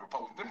particularly by the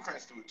Republicans.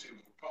 Democrats do it too.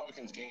 The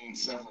Republicans gained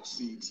several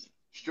seats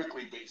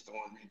strictly based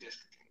on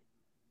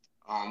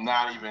redistricting,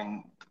 not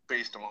even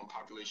based on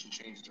population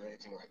changes or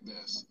anything like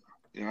this.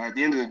 At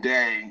the end of the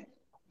day,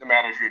 no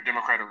matter if you're a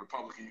Democrat or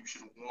Republican, you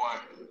should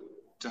want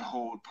to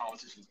hold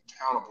politicians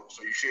accountable.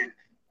 So you should.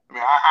 I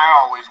mean, I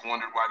always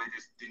wondered why they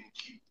just didn't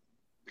keep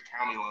the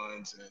county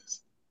lines as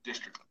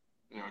district.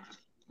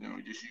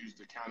 Just use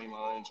the county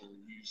lines or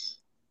use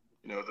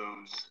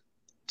those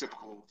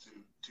typical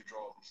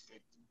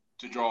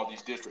to draw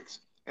these districts,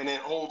 and then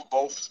hold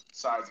both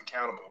sides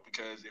accountable.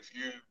 Because if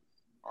you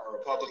are a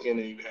Republican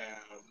and you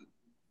have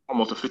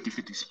almost a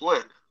 50-50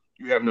 split,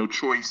 you have no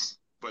choice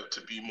but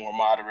to be more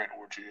moderate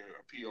or to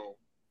appeal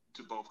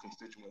to both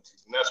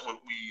constituencies. And that's what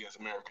we as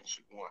Americans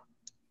should want.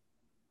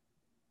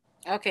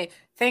 Okay,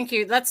 thank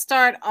you. Let's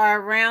start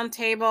our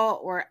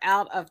roundtable. We're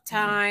out of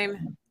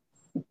time.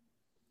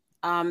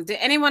 Did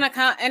anyone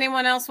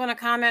else want to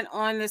comment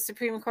on the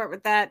Supreme Court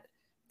with that?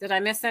 Did I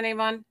miss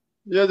anyone?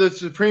 Yeah, the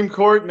Supreme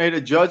Court made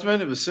a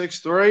judgment. It was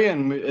 6-3,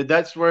 and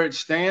that's where it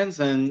stands,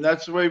 and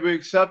that's the way we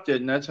accept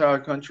it, and that's how our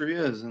country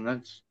is, and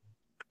that's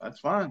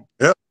fine.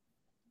 Yep.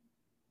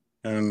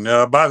 And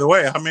by the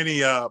way, how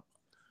many?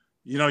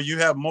 You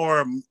have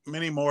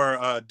many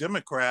more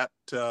Democrat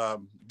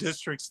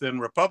districts than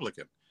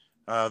Republican.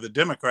 The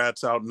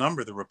Democrats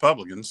outnumber the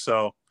Republicans,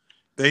 so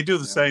they do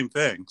the same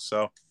thing.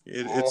 So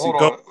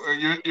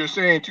you're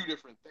saying two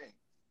different things.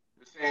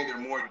 You're saying there are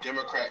more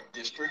Democrat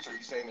districts, or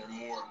you're saying there are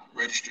more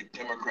registered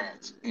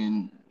Democrats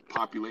in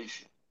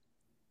population?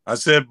 I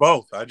said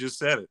both. I just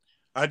said it.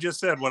 I just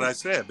said what I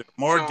said. There are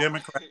more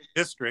Democrat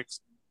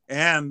districts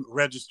and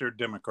registered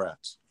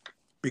Democrats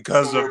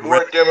because there of are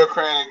more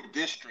Democratic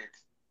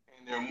districts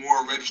and there are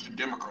more registered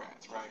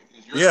Democrats, right?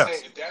 You're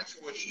saying if that's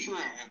what's true,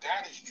 if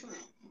that is true,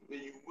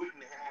 then you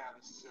wouldn't have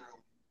necessarily.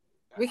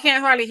 We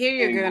can't hardly hear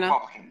you, Guna.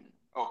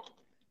 Oh,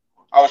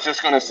 I was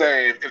just going to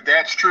say, if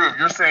that's true, if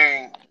you're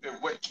saying,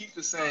 if what Keith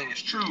is saying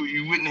is true,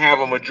 you wouldn't have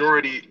a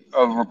majority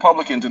of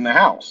Republicans in the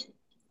House.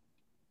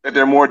 That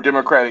they're more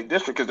Democratic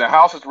districts, because the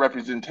House is a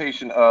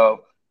representation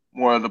of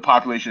more of the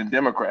population of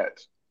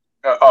Democrats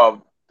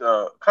of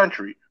the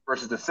country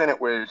versus the Senate,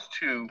 where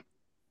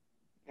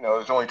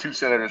there's only 2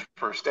 senators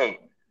per state.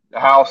 The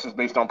House is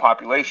based on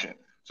population.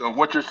 So if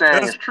what you're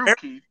saying is true,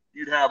 Keith,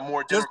 you'd have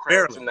more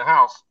Democrats in the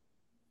House.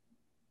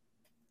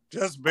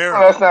 Just barely.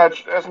 No,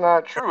 that's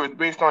not true. It's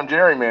based on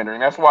gerrymandering.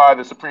 That's why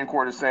the Supreme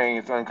Court is saying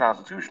it's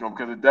unconstitutional,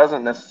 because it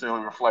doesn't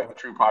necessarily reflect the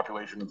true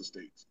population of the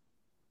states.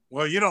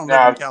 Well, you don't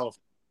live in California.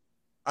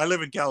 I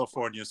live in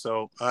California,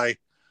 so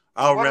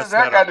I'll what rest does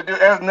that got up. to do?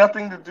 It has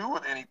nothing to do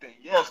with anything.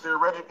 Yes, there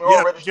are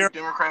more registered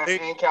Democrats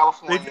in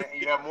California.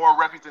 You have more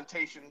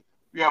representation.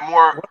 You have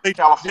more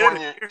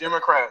California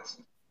Democrats.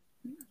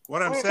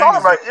 What I'm saying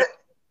is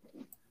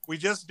we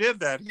just did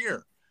that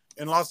here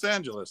in Los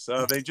Angeles.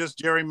 They just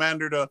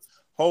gerrymandered a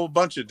whole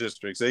bunch of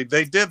districts. They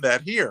did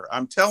that here.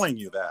 I'm telling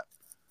you that.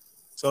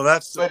 So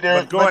that's. But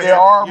there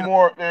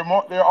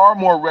are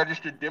more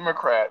registered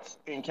Democrats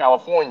in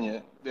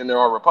California than there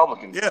are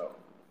Republicans. Yeah.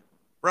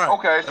 Right.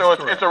 Okay, so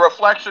it's a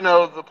reflection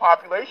of the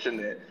population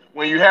then.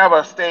 When you have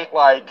a state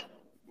like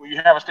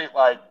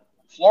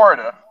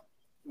Florida,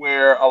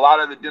 where a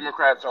lot of the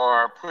Democrats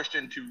are pushed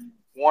into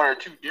 1 or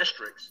 2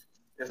 districts,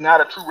 it's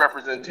not a true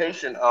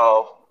representation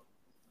of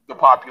the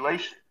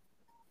population.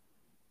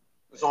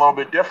 It's a little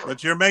bit different.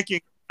 But you're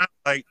making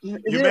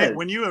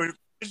when you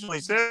originally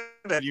said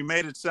that, you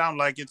made it sound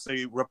like it's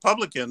the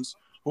Republicans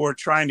who are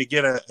trying to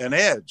get an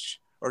edge.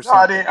 No,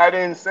 I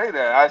didn't say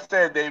that. I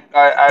said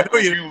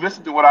if you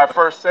listen to what I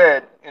first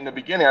said in the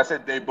beginning, I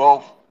said they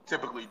both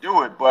typically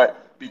do it,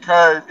 but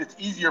because it's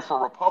easier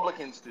for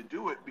Republicans to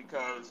do it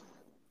because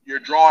you're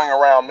drawing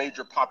around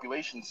major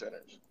population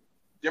centers.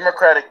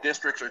 Democratic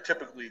districts are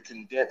typically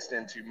condensed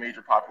into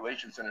major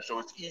population centers, so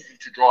it's easy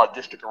to draw a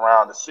district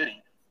around a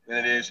city than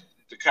it is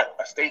to cut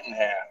a state in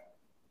half.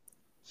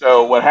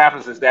 So what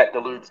happens is that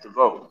dilutes the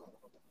vote.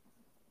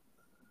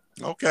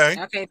 Okay,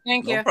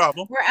 thank you. No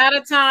problem. We're out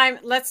of time.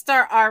 Let's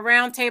start our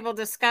roundtable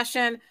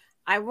discussion.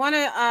 I want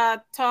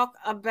to talk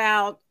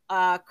about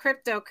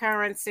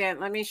cryptocurrency. And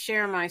let me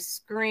share my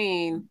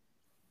screen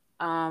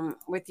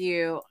with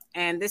you.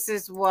 And this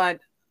is what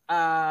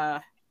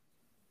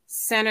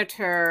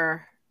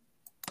Senator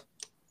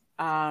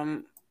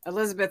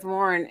Elizabeth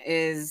Warren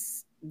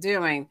is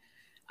doing.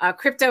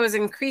 Crypto is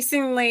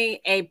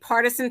increasingly a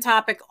partisan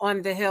topic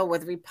on the Hill,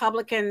 with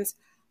Republicans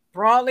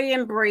broadly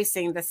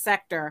embracing the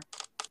sector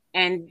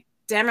and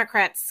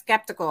Democrats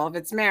skeptical of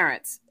its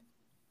merits.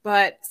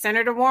 But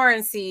Senator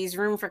Warren sees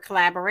room for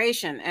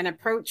collaboration, an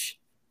approach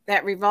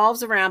that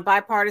revolves around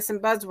bipartisan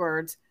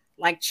buzzwords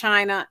like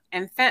China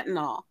and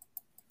fentanyl.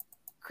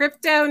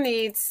 Crypto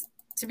needs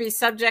to be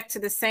subject to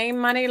the same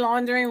money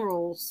laundering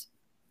rules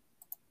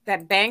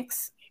that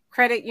banks,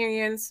 credit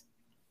unions,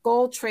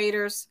 gold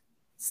traders,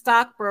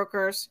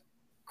 stockbrokers,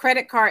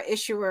 credit card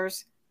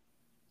issuers,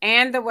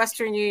 and the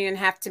Western Union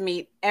have to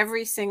meet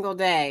every single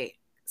day,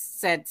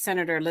 said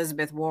Senator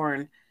Elizabeth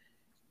Warren.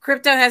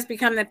 Crypto has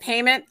become the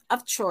payment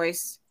of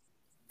choice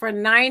for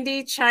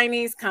 90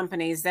 Chinese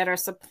companies that are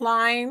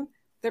supplying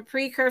the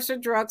precursor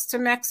drugs to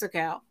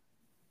Mexico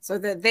so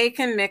that they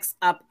can mix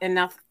up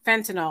enough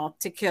fentanyl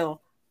to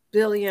kill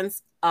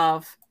billions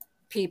of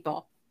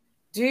people.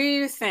 Do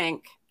you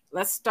think,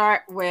 let's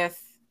start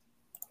with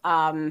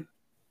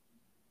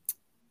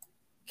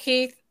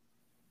Keith,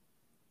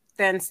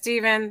 then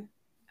Stephen,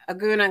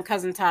 Aguna, and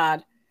Cousin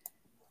Todd.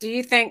 do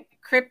you think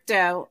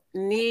crypto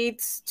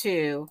needs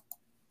to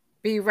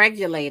be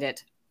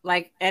regulated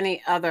like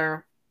any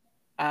other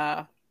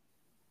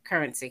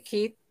currency?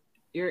 Keith,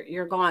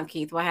 you're gone.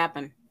 Keith, what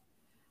happened?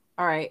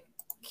 All right,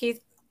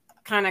 Keith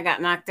kind of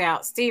got knocked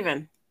out.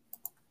 Stephen.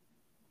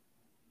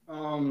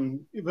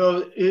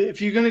 Well,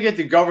 if you're going to get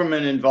the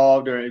government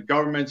involved, or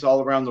governments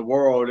all around the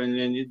world, and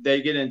then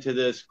they get into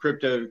this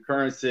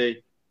cryptocurrency,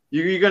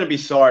 you're going to be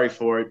sorry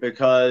for it,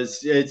 because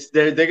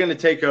they're going to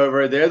take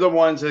over. They're the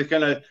ones that are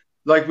going to,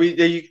 like,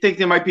 you think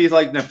there might be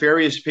like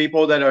nefarious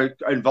people that are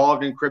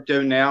involved in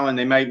crypto now, and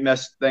they might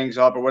mess things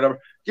up or whatever.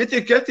 Get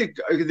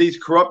these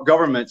corrupt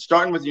governments,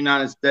 starting with the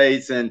United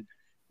States and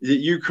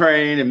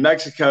Ukraine and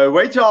Mexico.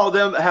 Wait till all of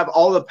them have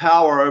all the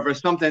power over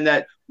something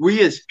that we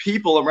as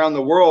people around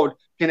the world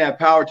can have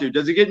power to.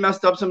 Does it get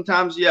messed up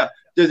sometimes? Yeah.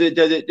 Is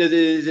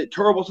it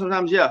terrible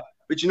sometimes? Yeah.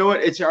 But you know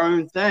what? It's our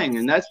own thing,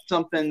 and that's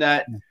something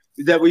that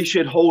we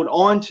should hold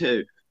on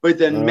to. But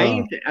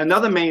the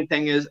another main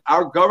thing is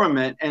our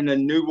government and the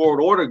New World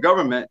Order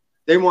government.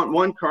 They want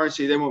one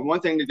currency. They want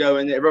one thing to go,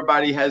 and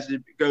everybody has to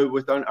go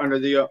with under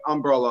the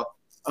umbrella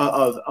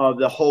of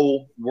the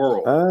whole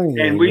world.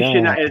 And we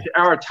should not, as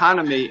our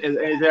autonomy,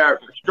 as our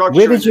structure.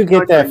 Where did you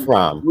get that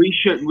from? We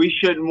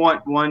shouldn't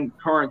want one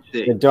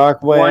currency. The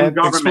dark web. One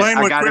government.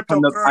 I got it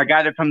from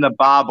the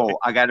Bible.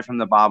 I got it from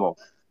the Bible.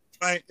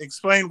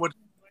 Explain what.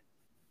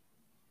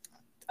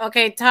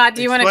 Okay, Todd,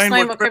 do you want to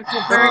explain what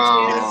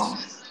cryptocurrency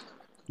is?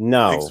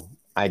 No,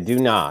 I do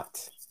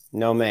not.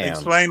 No, ma'am.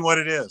 Explain what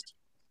it is.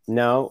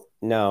 No.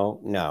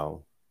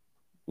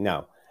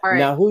 All right.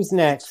 Now, who's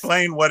next?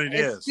 Explain what it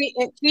is. Keith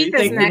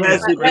is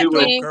next.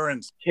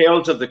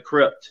 Tales of the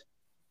Crypt.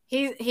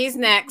 He's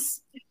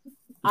next.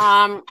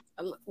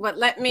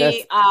 Let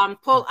me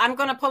pull. I'm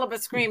going to pull up a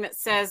screen that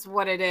says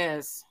what it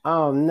is.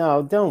 Oh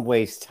no! Don't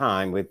waste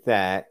time with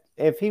that.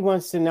 If he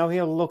wants to know,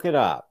 he'll look it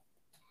up.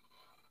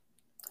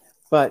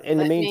 But in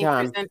the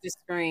meantime, present the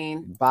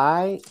screen.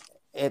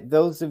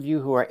 Those of you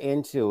who are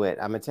into it,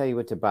 I'm gonna tell you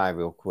what to buy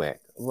real quick.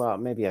 Well,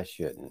 maybe I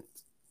shouldn't.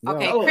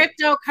 Okay,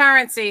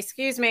 cryptocurrency.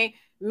 Excuse me.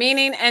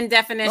 Meaning and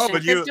definition. No,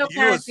 but you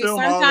assume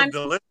all of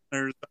the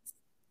listeners.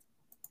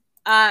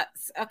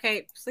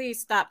 Okay,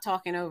 please stop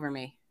talking over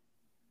me.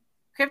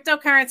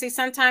 Cryptocurrency,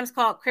 sometimes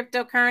called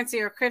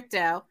cryptocurrency or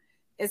crypto,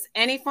 is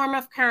any form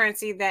of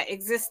currency that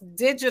exists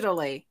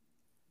digitally.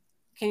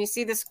 Can you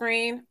see the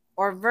screen?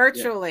 Or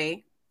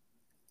virtually,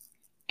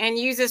 and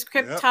uses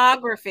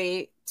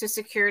cryptography to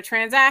secure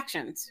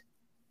transactions.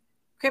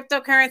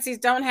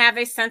 Cryptocurrencies don't have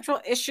a central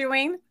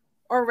issuing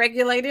or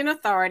regulating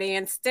authority,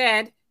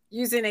 instead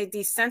using a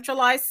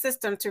decentralized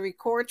system to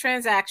record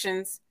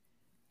transactions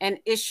and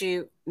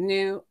issue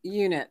new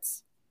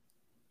units.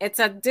 It's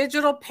a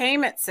digital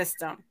payment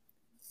system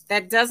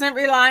that doesn't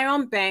rely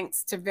on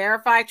banks to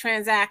verify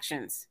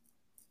transactions.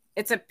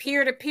 It's a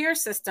peer-to-peer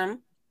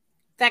system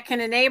that can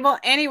enable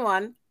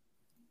anyone,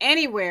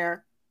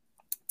 anywhere,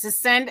 to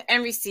send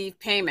and receive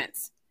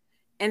payments.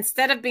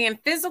 Instead of being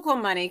physical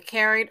money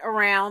carried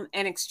around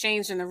and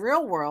exchanged in the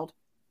real world,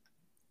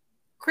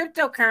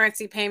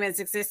 cryptocurrency payments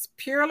exist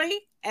purely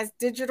as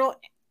digital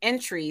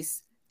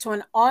entries to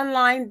an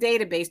online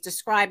database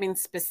describing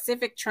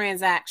specific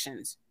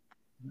transactions.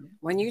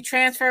 When you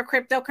transfer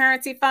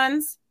cryptocurrency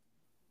funds,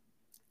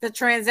 the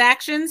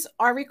transactions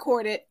are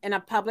recorded in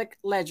a public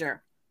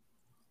ledger.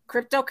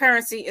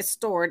 Cryptocurrency is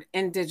stored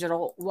in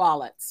digital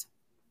wallets.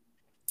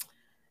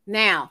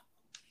 Now,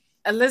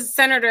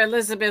 Senator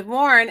Elizabeth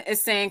Warren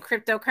is saying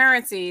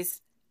cryptocurrencies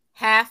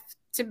have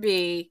to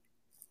be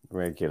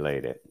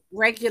regulated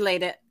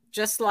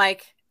just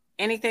like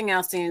anything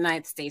else in the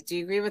United States. Do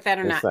you agree with that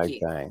or not,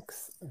 Keith?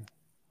 Thanks.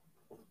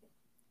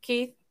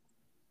 Keith?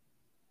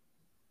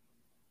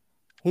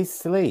 He's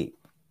asleep.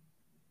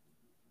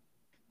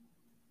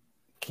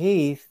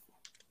 Keith,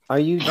 are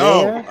you there?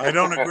 No, I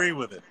don't agree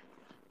with it.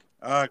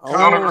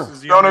 Congress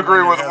is the don't only agree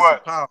one with that has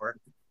what? the power.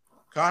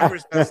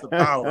 Congress has the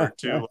power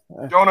to.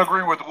 Don't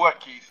agree with what,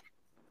 Keith?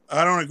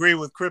 I don't agree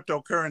with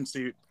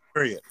cryptocurrency,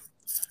 period.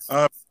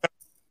 Let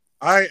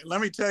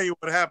me tell you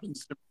what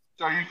happens to.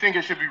 So you think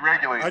it should be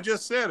regulated? I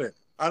just said it.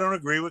 I don't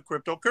agree with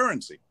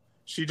cryptocurrency.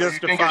 She just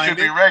defined it. Should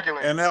be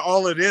regulated. And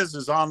all it is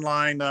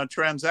online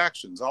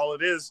transactions. All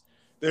it is,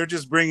 they're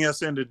just bringing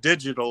us into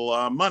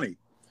digital money.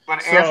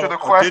 But answer the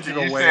question.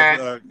 Digital you way said,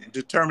 of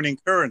determining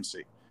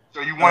currency.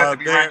 So you want it to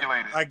be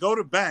regulated? I go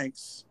to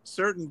banks.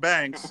 Certain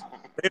banks,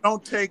 they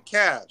don't take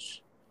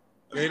cash.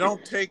 They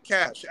don't take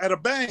cash at a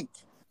bank.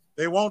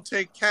 They won't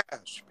take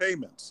cash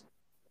payments.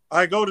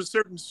 I go to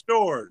certain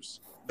stores.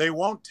 They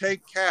won't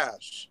take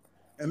cash.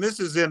 And this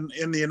is in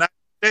the United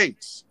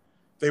States.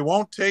 They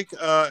won't take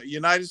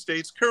United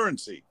States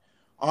currency.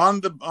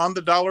 On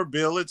the dollar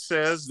bill, it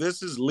says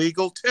this is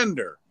legal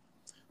tender.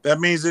 That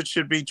means it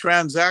should be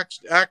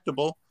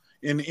transactable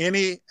in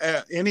any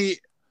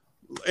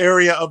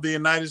area of the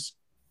United States.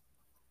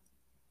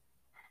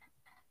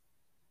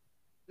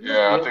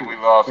 Yeah, I think we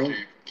lost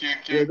Keith.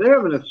 Yeah, they're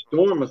having a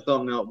storm or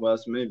something out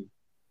west, maybe.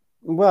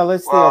 Well,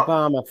 it's the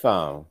Obama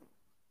phone.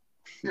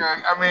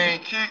 Yeah, I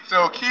mean,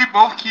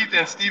 both Keith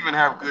and Steven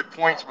have good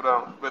points, but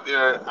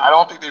I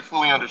don't think they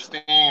fully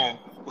understand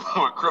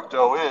what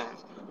crypto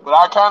is. But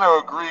I kind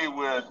of agree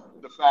with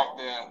the fact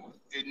that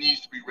it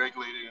needs to be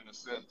regulated in a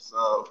sense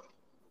of,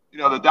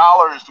 the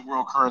dollar is the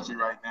world currency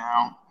right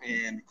now,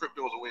 and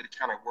crypto is a way to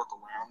kind of work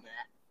around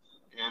that.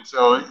 And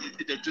so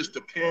it just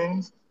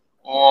depends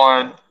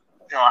on,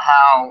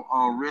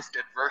 how risk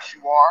adverse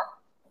you are.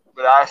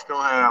 But I still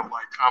have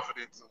like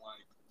confidence in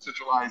like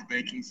centralized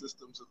banking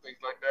systems and things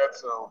like that.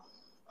 So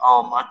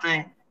I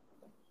think,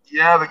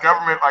 yeah, the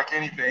government, like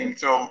anything,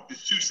 so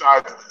there's two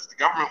sides of this. The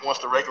government wants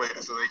to regulate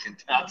it so they can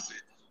tax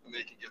it and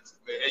they can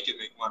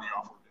make money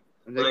off of it.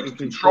 And So they they can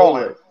can control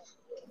it.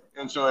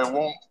 And so it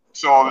won't.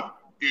 So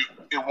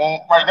it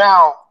won't. Right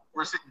now,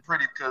 we're sitting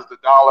pretty because the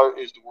dollar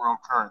is the world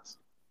currency.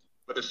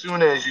 But as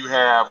soon as you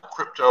have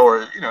crypto,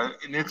 or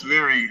and it's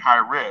very high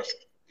risk.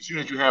 As soon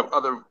as you have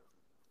other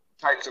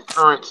types of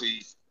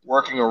currency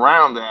working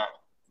around that,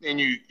 then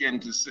you get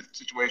into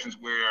situations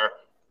where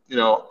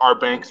our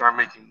banks aren't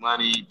making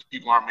money,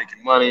 people aren't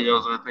making money,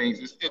 those are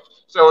things.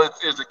 So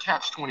it's a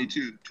catch-22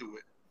 to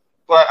it.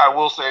 But I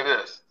will say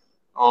this: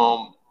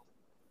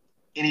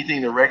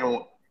 anything the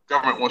regular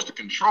government wants to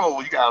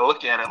control, you got to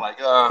look at it like,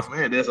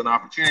 man, there's an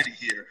opportunity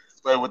here.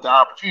 But with the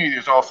opportunity,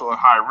 there's also a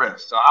high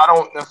risk. So I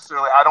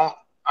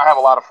have a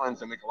lot of friends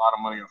that make a lot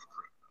of money off of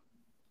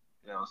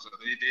crypto. So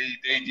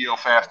they deal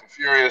fast and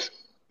furious.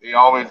 They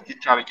always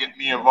try to get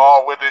me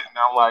involved with it, and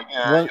I'm like,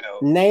 well,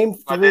 name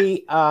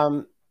three.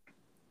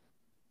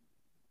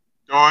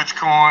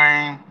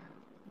 Dogecoin,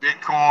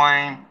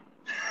 Bitcoin.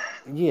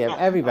 Yeah,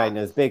 everybody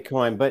knows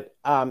Bitcoin, but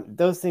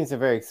those things are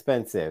very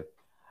expensive.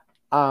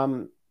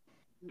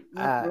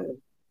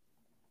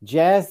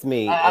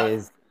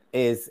 Jasmine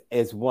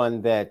is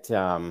one that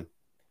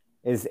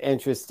is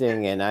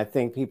interesting, and I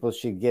think people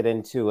should get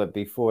into it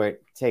before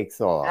it takes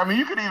off. I mean,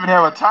 you could even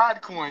have a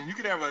Tide coin. You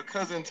could have a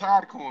cousin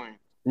Tide coin.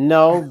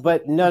 No,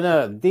 but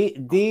no.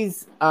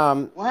 These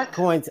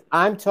coins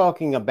I'm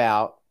talking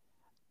about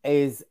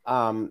is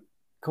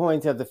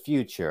coins of the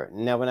future.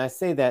 Now, when I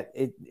say that,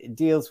 it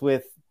deals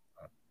with,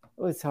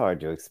 it's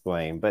hard to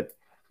explain, but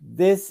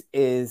this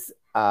is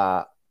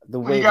the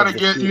way you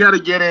gotta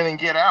get in and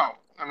get out.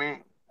 I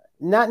mean,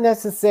 not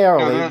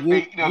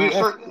necessarily.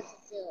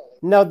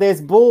 No, there's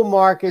bull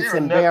markets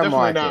and bear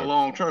markets. Definitely not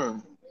long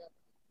term.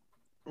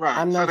 Right.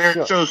 I'm not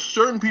sure. So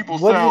certain people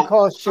what sell. Do you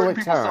call short certain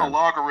people term? Sell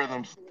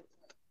logarithms.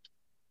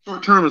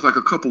 Short term is like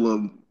a couple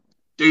of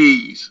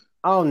days.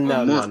 Oh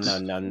no.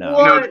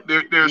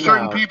 There are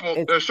certain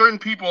people. There are certain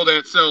people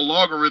that sell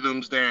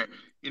logarithms that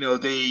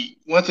they,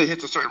 once it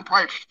hits a certain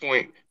price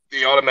point,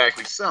 they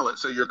automatically sell it.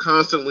 So you're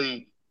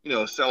constantly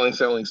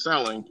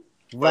selling.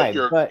 Right.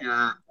 But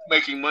you're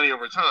making money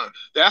over time.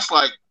 That's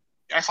like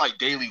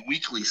daily,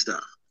 weekly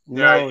stuff.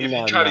 If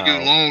you try to go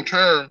long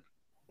term,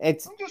 I'm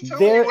just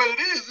telling you what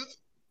it is.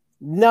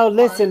 No,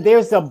 listen.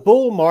 There's a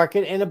bull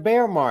market and a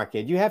bear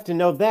market. You have to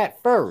know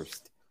that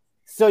first.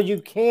 So you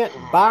can't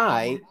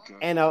buy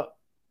in a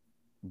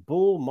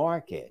bull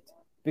market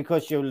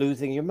because you're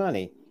losing your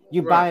money.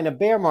 You buy in a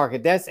bear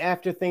market. That's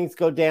after things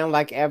go down,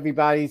 like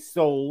everybody's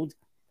sold.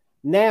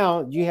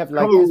 Now you have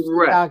like this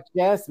stock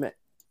adjustment,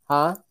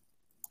 huh?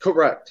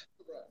 Correct.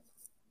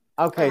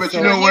 Okay, but so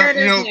you know what?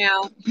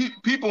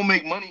 People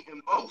make money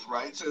in both,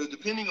 right? So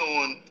depending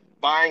on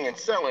buying and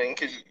selling,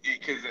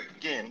 because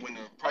again, when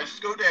the prices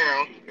go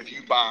down, if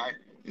you buy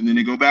and then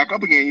they go back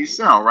up again, you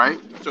sell, right?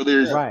 So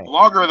there's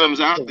logarithms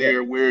out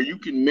there where you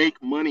can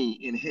make money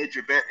and hedge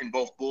your bet in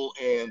both bull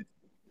and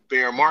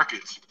bear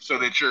markets, so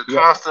that you're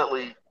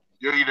constantly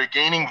you're either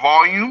gaining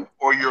volume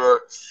or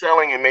you're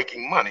selling and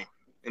making money,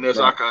 and there's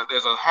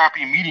there's a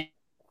happy medium.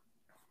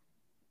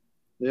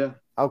 Yeah.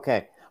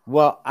 Okay.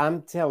 Well,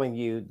 I'm telling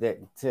you that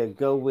to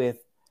go with,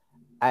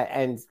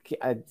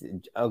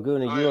 Oguna,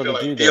 you ought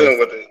to do this.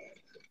 With it.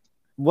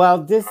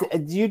 Well,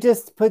 you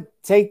just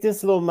take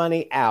this little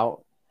money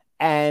out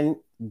and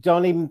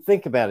don't even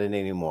think about it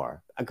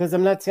anymore. Because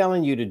I'm not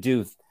telling you to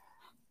do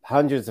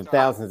hundreds of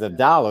thousands of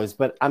dollars,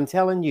 but I'm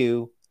telling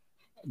you,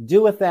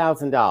 do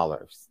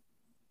 $1,000.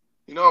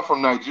 I'm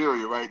from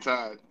Nigeria, right,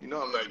 Todd? I'm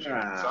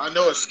Nigerian, so I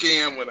know a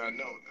scam when I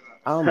know it.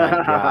 Oh my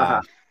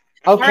God.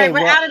 Okay, all right,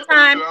 we're out of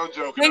time.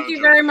 Thank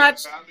you very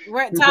much.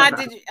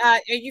 Todd,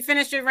 you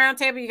finished your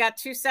roundtable? You got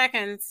 2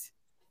 seconds.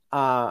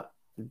 The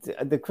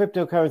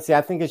cryptocurrency,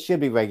 I think it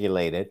should be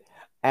regulated.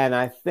 And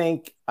I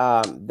think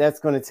that's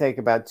going to take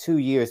about 2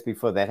 years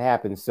before that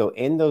happens. So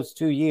in those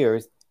 2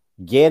 years,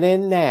 get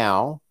in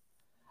now.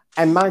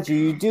 And mind you,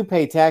 you do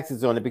pay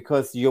taxes on it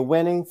because your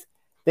winnings,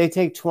 they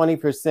take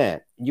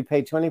 20%. You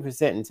pay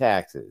 20% in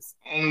taxes.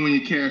 Only when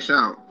you cash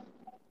out.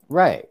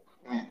 Right.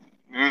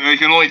 They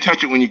can only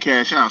touch it when you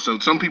cash out. So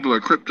some people are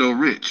crypto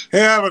rich.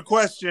 Hey, I have a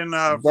question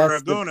for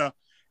Aguna.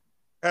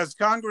 Has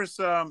Congress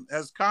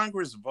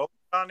voted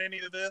on any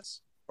of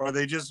this, or are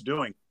they just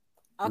doing?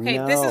 Okay,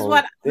 this is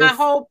what my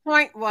whole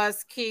point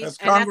was, Keith. Has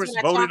and Congress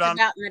that's what voted I on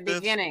talked about in the this?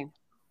 beginning.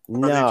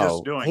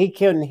 No, he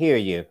couldn't hear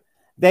you.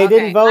 They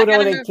didn't vote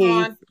on it,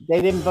 Keith.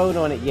 They didn't vote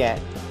on it yet.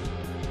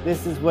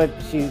 This is what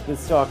she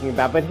was talking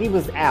about. But he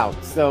was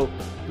out. So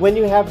when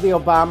you have the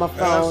Obama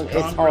phone,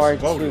 it's hard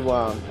to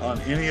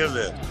on any of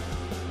it.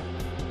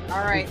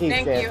 All right,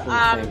 thank you.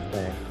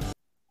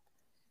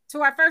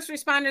 To our first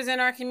responders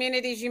in our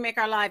communities, you make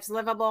our lives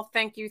livable.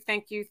 Thank you,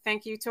 thank you,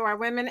 thank you. To our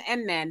women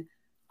and men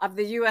of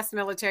the U.S.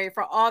 military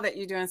for all that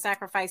you do in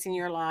sacrificing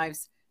your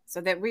lives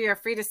so that we are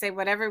free to say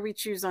whatever we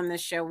choose on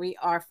this show. We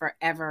are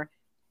forever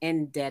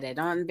indebted.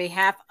 On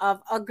behalf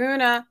of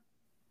Aguna,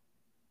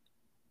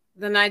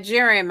 the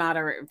Nigerian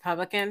moderate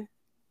Republican,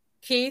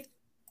 Keith,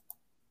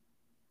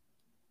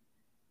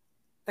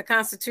 the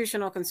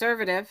constitutional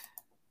conservative,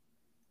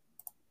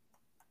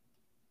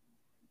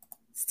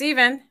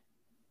 Stephen,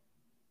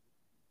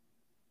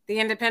 the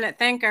independent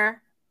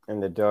thinker,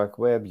 and the dark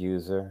web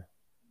user,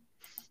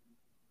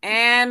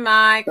 and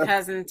my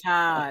cousin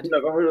Todd. I've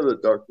never heard of the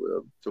dark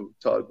web, so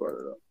Todd brought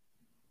it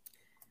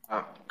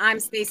up. I'm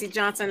Stacey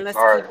Johnson. Let's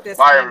keep this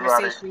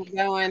conversation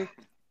going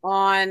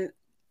on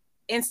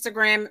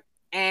Instagram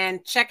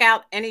and check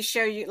out any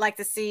show you'd like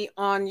to see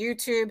on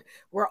YouTube.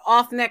 We're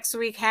off next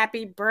week.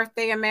 Happy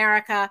birthday,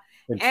 America.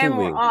 And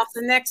we're off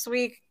the next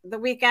week, the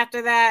week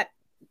after that,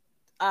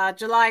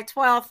 July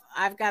 12th.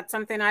 I've got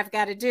something I've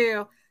got to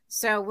do.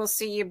 So we'll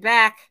see you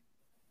back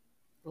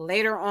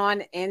later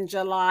on in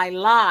July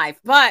live.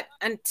 But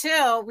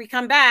until we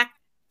come back,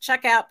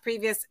 check out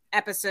previous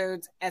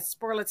episodes at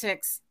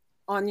Sporlitiks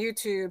on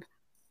YouTube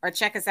or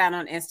check us out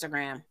on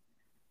Instagram.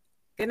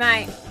 Good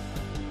night.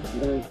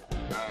 up.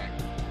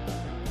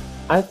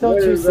 I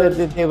thought you said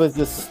that there was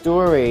a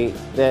story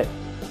that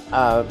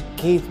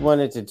Keith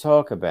wanted to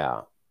talk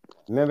about.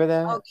 Remember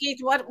that? Oh, Keith,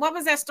 what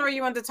was that story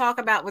you wanted to talk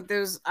about with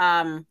those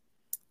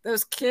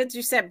kids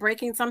you said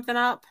breaking something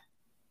up?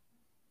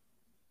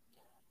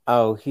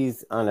 Oh,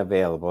 he's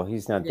unavailable.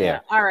 He's not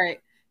there. All right.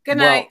 Good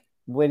night.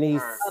 When he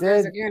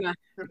said,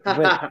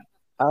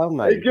 oh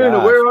my God. Hey,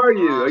 Guna, where are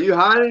you? Are you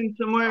hiding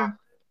somewhere?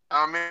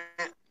 I'm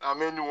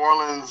in New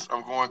Orleans.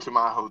 I'm going to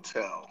my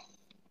hotel.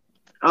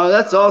 Oh,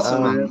 that's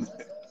awesome, man.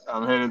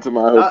 I'm heading to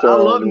my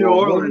hotel. I love New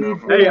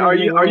Orleans. Hey, are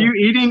you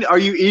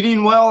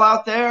eating well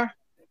out there?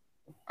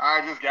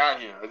 I just got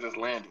here. I just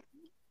landed.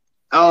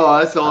 Oh,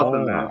 that's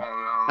awesome, man.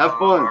 Have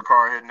fun. My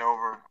car heading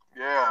over.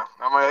 Yeah,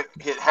 I'm gonna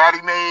hit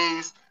Hattie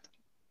Mae's,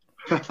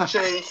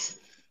 Chase.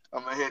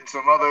 I'm gonna hit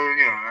some other.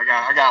 I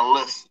got a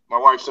list. My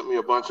wife sent me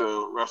a bunch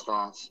of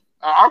restaurants.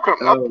 I come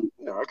to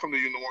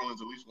New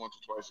Orleans at least once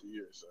or twice a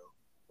year. So.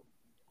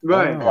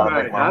 Right.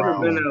 I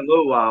haven't been in a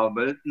little while,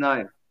 but it's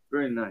nice.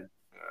 Very nice.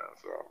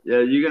 Yeah,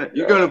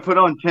 you're gonna put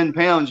on 10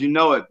 pounds, you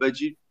know it, but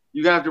you're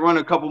gonna have to run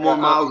a couple more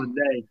miles a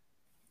day.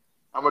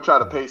 I'm gonna try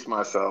to pace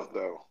myself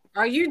though.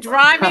 Are you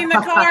driving the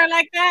car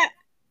like that?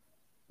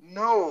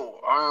 No,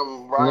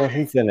 I'm riding. No,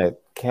 he's in a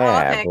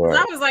cab. Okay, because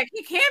I was like,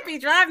 he can't be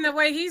driving the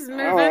way he's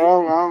moving.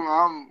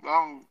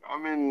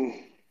 I'm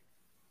in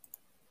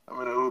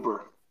an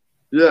Uber.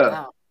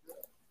 Yeah.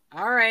 Oh.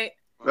 All right.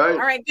 Right. All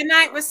right. Good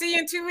night. We'll see you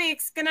in 2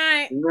 weeks. Good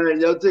night. Good night.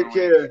 Y'all take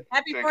care.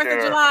 Happy 4th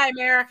of July,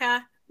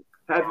 America.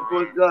 Happy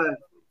 4th of July.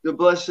 God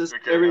bless us,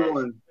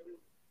 everyone.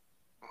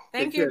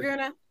 Thank you,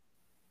 Guna.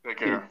 Take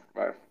care.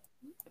 Bye.